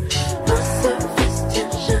living. My surface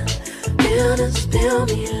tension. Building spill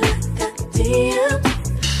me like that DM.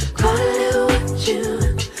 Call it what you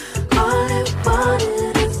want. Call it what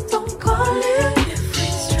it is. Don't call it. If we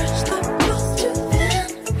stretch the close too thin,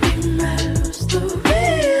 we might lose the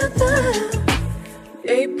rhythm.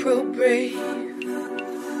 April brave,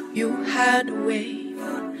 you had a way,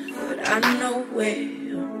 but I know where.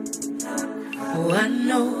 Oh, I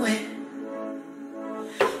know where.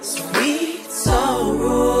 Sweet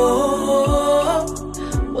sorrow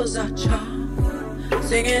was our charm.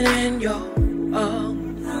 Singing in your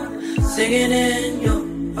singing in your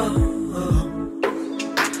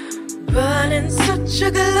burning such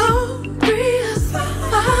a glorious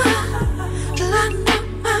fire. Lighting up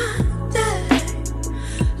my day,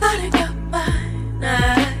 lighting up my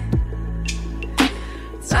night.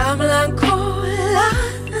 Time like cold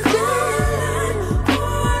lightning.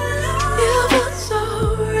 You felt so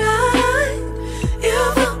right. You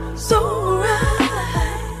felt so right.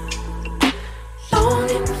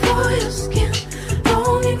 Longing for your skin,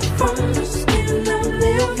 longing from your skin. I'm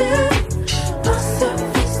living. My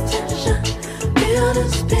surface tension, building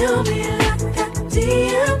spill me like that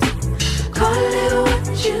DM. Call it what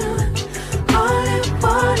you want, call it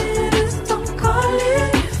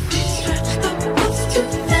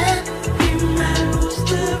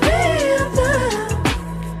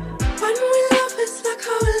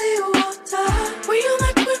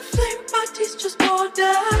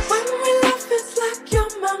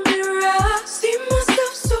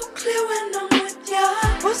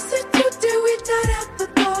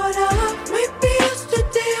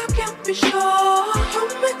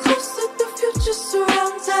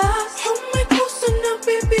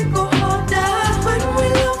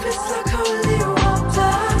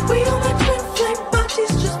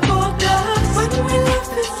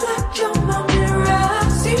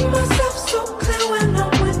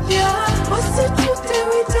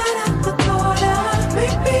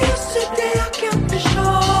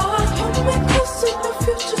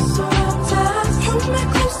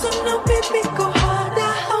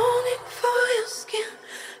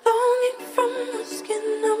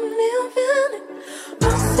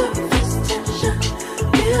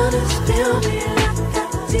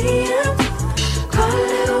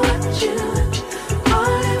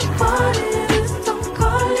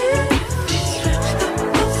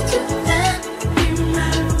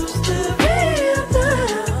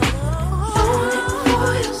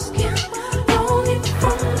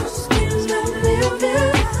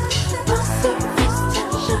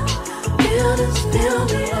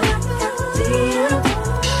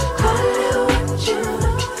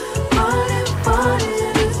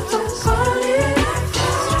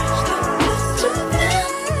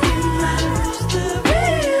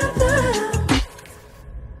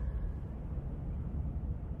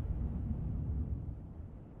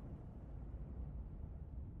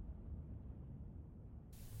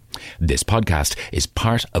This podcast is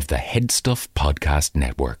part of the Head Stuff Podcast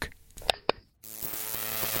Network.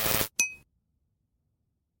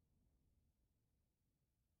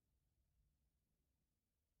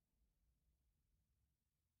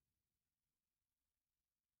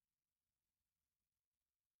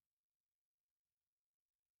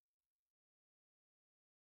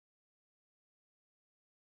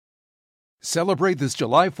 Celebrate this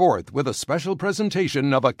July 4th with a special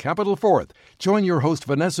presentation of A Capital Fourth. Join your host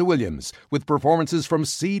Vanessa Williams with performances from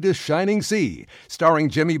Sea to Shining Sea, starring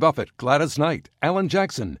Jimmy Buffett, Gladys Knight, Alan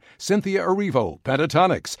Jackson, Cynthia Erivo,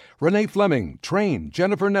 Pentatonics, Renee Fleming, Train,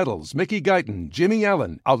 Jennifer Nettles, Mickey Guyton, Jimmy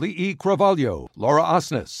Allen, Ali E. Carvalho, Laura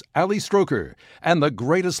Osnes, Ali Stroker, and the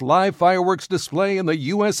greatest live fireworks display in the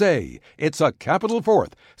USA. It's A Capital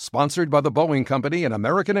Fourth, sponsored by the Boeing Company and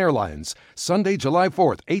American Airlines. Sunday, July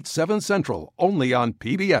 4th, 8/7 Central. Only on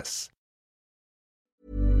PBS.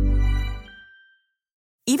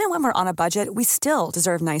 Even when we're on a budget, we still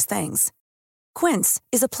deserve nice things. Quince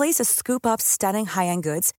is a place to scoop up stunning high-end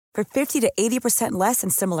goods for 50 to 80% less than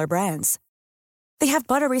similar brands. They have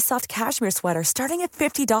buttery soft cashmere sweaters starting at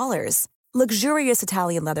 $50, luxurious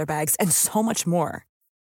Italian leather bags, and so much more.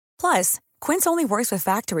 Plus, Quince only works with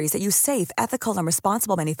factories that use safe, ethical, and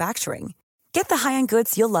responsible manufacturing. Get the high-end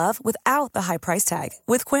goods you'll love without the high price tag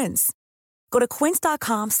with Quince. Go to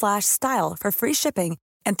quince.com/style for free shipping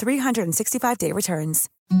and 365-day returns.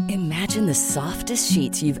 Imagine the softest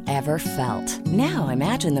sheets you've ever felt. Now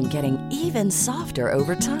imagine them getting even softer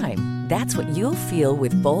over time. That's what you'll feel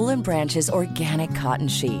with Boll & Branch's organic cotton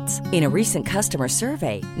sheets. In a recent customer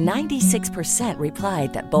survey, 96%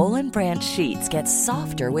 replied that Boll & Branch sheets get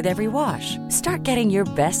softer with every wash. Start getting your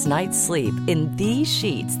best night's sleep in these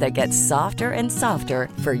sheets that get softer and softer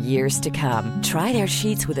for years to come. Try their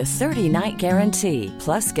sheets with a 30-night guarantee.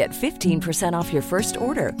 Plus, get 15% off your first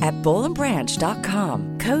order at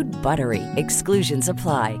bollandbranch.com. Code BUTTERY. Exclusions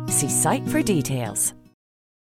apply. See site for details.